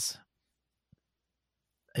is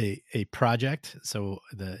a project. So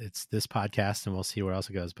it's this podcast, and we'll see where else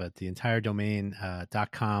it goes. But the entire domain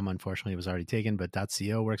 .com, unfortunately, was already taken, but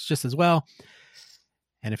 .co works just as well.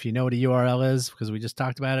 And if you know what a URL is, because we just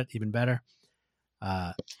talked about it, even better.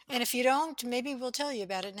 And if you don't, maybe we'll tell you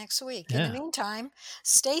about it next week. In the meantime,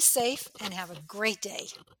 stay safe and have a great day.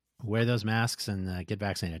 Wear those masks and get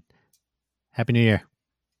vaccinated. Happy New Year.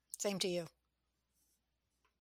 Same to you.